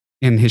all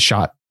in his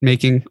shot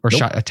making or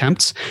shot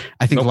attempts.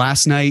 I think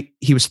last night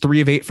he was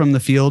 3 of 8 from the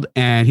field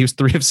and he was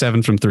 3 of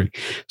 7 from 3.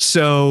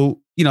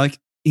 So,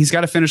 he's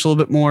got to finish a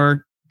little bit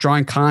more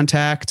drawing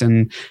contact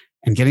and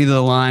getting to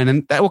the line.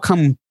 And that will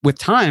come with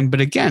time.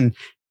 But again,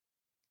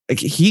 like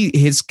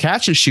his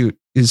catch and shoot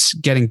is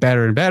getting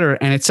better and better.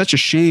 And it's such a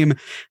shame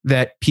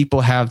that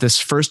people have this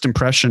first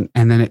impression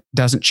and then it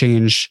doesn't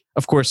change.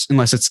 Of course,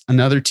 unless it's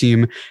another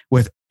team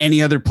with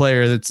any other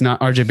player that's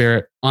not RJ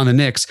Barrett on the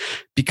Knicks,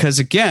 because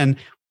again,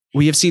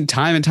 we have seen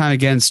time and time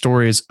again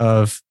stories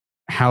of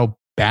how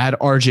bad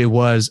RJ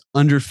was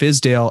under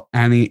Fizdale.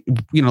 And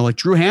like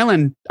Drew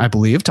Hanlon, I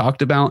believe,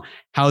 talked about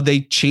how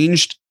they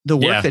changed the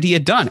work that he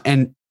had done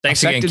and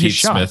thanks again, Keith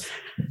Smith.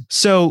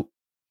 So,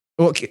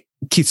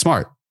 Keith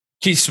Smart.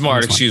 Keith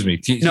Smart, excuse me.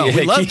 No,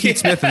 we love Keith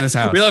Smith in this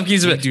house. We love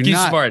Keith Smith. Keith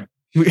Smart.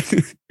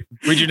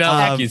 We do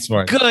not like Keith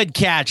Smart. Good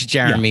catch,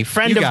 Jeremy. Yeah,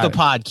 friend of the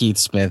pod, Keith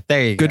Smith.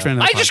 There you go. Good friend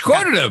of the pod. I just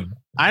quoted him.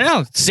 I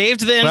know.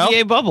 Saved the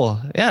NBA bubble.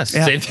 Yes.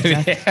 Yeah,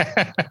 exactly.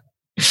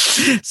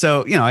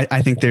 So,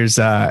 I think there's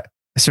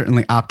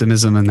certainly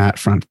optimism in that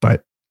front,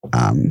 but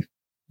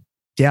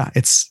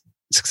it's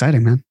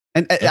exciting, man.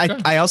 And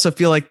I also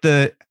feel like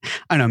I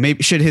don't know,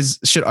 maybe should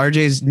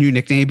RJ's new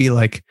nickname be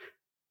like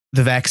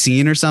the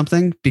vaccine or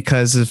something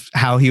because of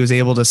how he was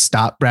able to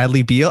stop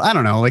Bradley Beal? I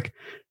don't know. Like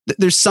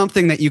there's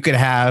something that you could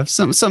have,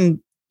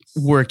 some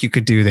work you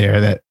could do there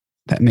that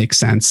makes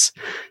sense.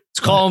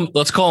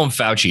 Let's call him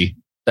Fauci.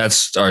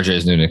 That's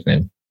RJ's new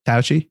nickname.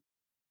 Fauci.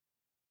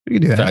 We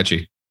can do that.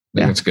 Fauci. I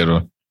think that's a good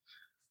one.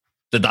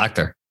 The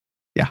doctor.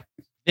 Yeah.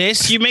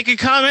 This you make a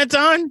comment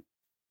on?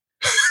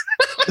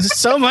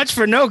 So much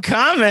for no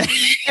comment.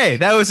 Hey,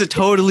 that was a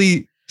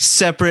totally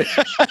separate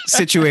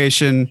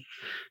situation.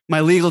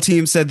 My legal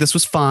team said this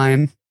was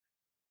fine.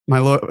 My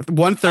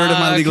 1/3 of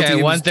my legal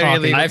team was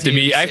talking. I have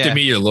to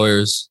meet your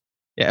lawyers.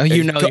 Yeah,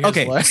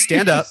 okay,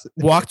 stand up,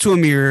 walk to a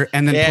mirror,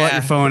 and then pull out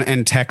your phone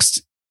and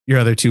text your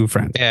other 2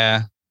 friends.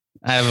 Yeah,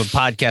 I have a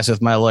podcast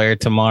with my lawyer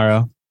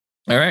tomorrow.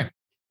 All right,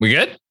 we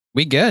good?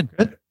 We good.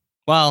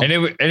 Well, any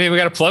we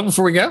got to plug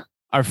before we go?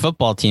 Our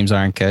football teams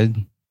aren't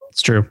good.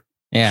 It's true.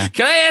 Yeah.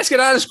 Can I ask an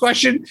honest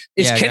question?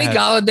 Is Kenny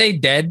Golladay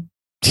dead?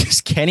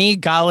 Is Kenny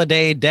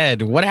Golladay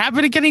dead? What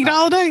happened to Kenny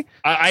Golladay?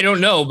 I don't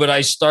know, but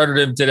I started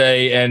him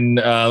today, and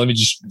let me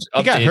just update.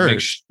 He got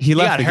hurt. He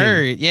got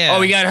hurt. Yeah.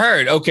 Oh, he got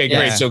hurt. Okay,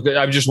 great. So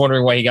I'm just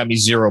wondering why he got me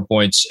 0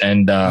 points,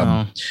 and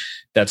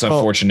that's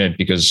unfortunate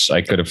because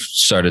I could have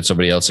started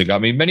somebody else that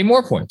got me many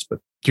more points. But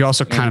you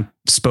also kind of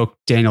spoke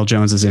Daniel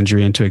Jones's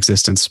injury into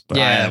existence. But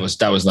that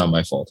was not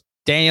my fault.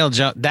 Daniel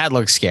Jones, that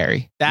looks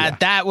scary.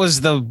 That was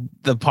the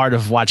part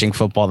of watching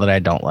football that I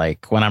don't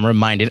like when I'm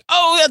reminded,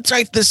 oh, that's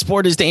right, this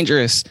sport is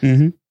dangerous.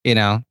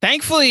 Mm-hmm.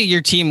 Thankfully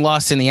your team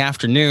lost in the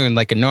afternoon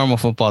like a normal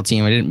football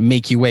team. It didn't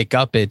make you wake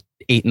up at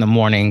 8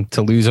 a.m.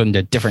 to lose in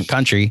a different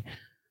country.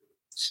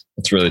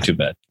 It's really too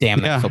bad.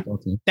 Damn that football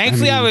team.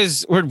 Thankfully,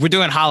 we're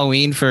doing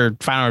Halloween for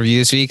final review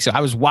this week. So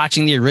I was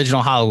watching the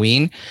original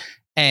Halloween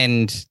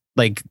and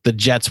like the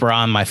Jets were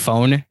on my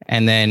phone.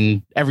 And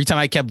then every time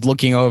I kept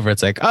looking over,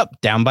 it's like up,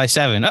 down by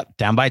 7, up,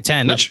 down by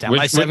 10, up, down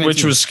by 7.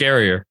 Which was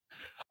scarier?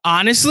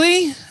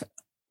 Honestly,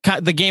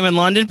 the game in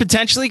London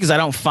potentially, because I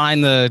don't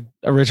find the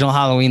original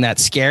Halloween that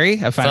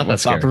scary. I find it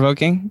thought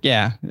provoking.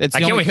 Yeah. I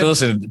can't wait to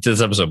listen to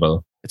this episode, brother.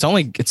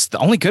 It's the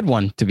only good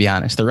one, to be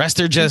honest. The rest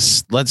are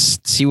just, let's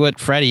see what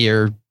Freddy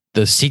or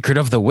the Secret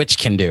of the Witch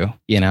can do,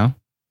 Michael.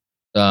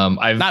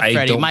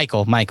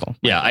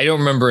 Yeah, I don't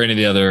remember any of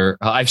the other.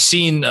 I've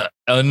seen a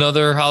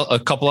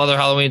couple other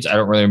Halloweens. I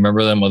don't really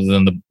remember them other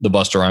than the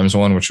Busta Rhymes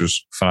one, which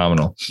was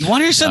phenomenal. You want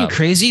to hear something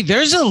crazy?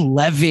 There's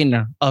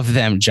 11 of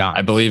them, John.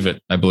 I believe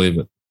it.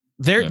 The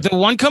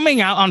one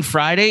coming out on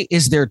Friday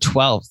is their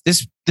 12th.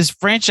 This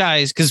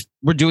franchise, because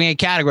we're doing a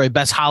category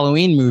best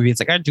Halloween movie.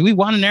 It's like, do we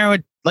want to narrow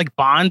it like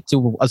Bond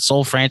to a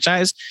sole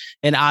franchise?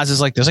 And Oz is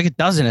like, there's like a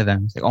dozen of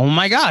them. It's like, oh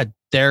my God,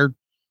 there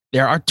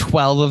are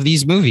 12 of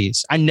these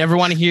movies. I never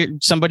want to hear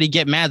somebody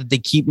get mad that they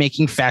keep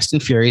making Fast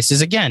and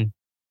Furiouses again.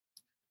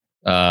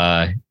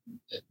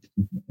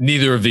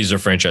 Neither of those are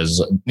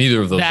franchises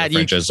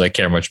I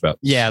care much about.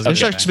 Yeah, there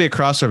should actually be a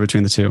crossover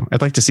between the two.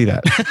 I'd like to see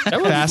that. They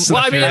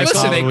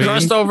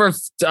crossed over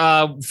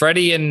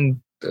Freddie and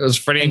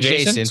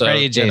Jason.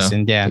 Freddie and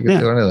Jason. Yeah.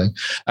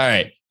 All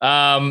right.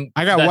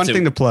 I got one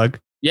thing to plug.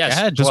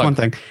 Yes, just one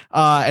thing.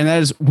 And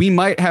that is we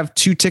might have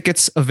 2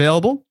 tickets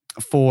available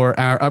for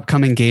our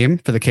upcoming game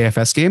for the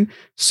KFS game.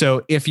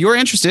 So if you're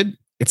interested,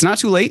 it's not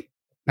too late.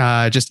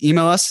 Just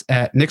email us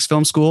at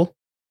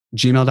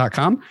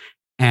knicksfilmschool@gmail.com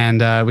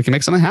and we can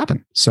make something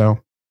happen. So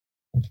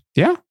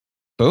yeah.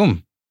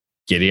 Boom.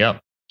 Giddy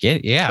up.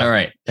 Yeah. All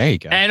right. There you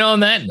go. And on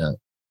that note,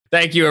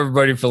 thank you,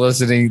 everybody, for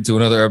listening to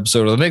another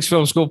episode of the Knicks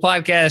Film School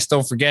podcast.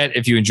 Don't forget,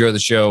 if you enjoy the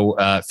show,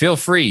 feel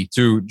free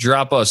to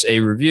drop us a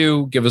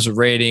review, give us a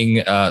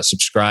rating,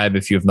 subscribe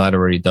if you have not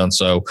already done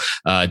so.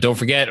 Don't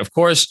forget, of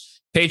course,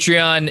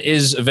 Patreon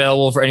is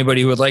available for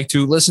anybody who would like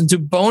to listen to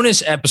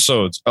bonus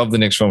episodes of the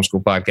Knicks Film School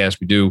podcast.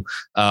 We do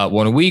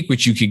one a week,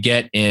 which you could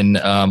get in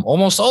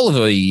almost all of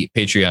the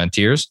Patreon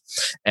tiers.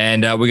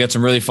 And we got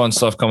some really fun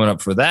stuff coming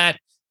up for that,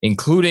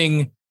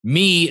 including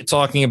me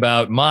talking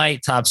about my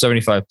top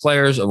 75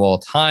 players of all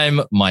time.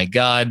 My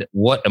God,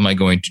 what am I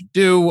going to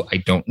do? I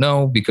don't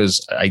know,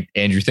 because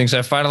Andrew thinks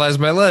I finalized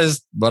my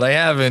list, but I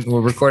haven't.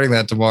 We're recording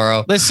that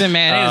tomorrow. Listen,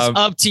 man, it is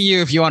up to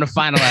you if you want to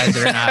finalize it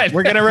or not.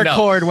 We're going to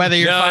record whether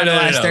you're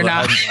finalized or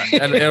not.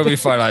 It'll be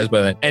finalized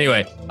by then.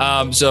 Anyway,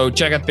 so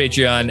check out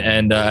Patreon.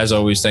 And as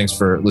always, thanks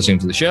for listening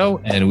to the show.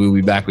 And we'll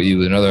be back with you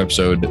with another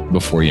episode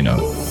before you know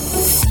it.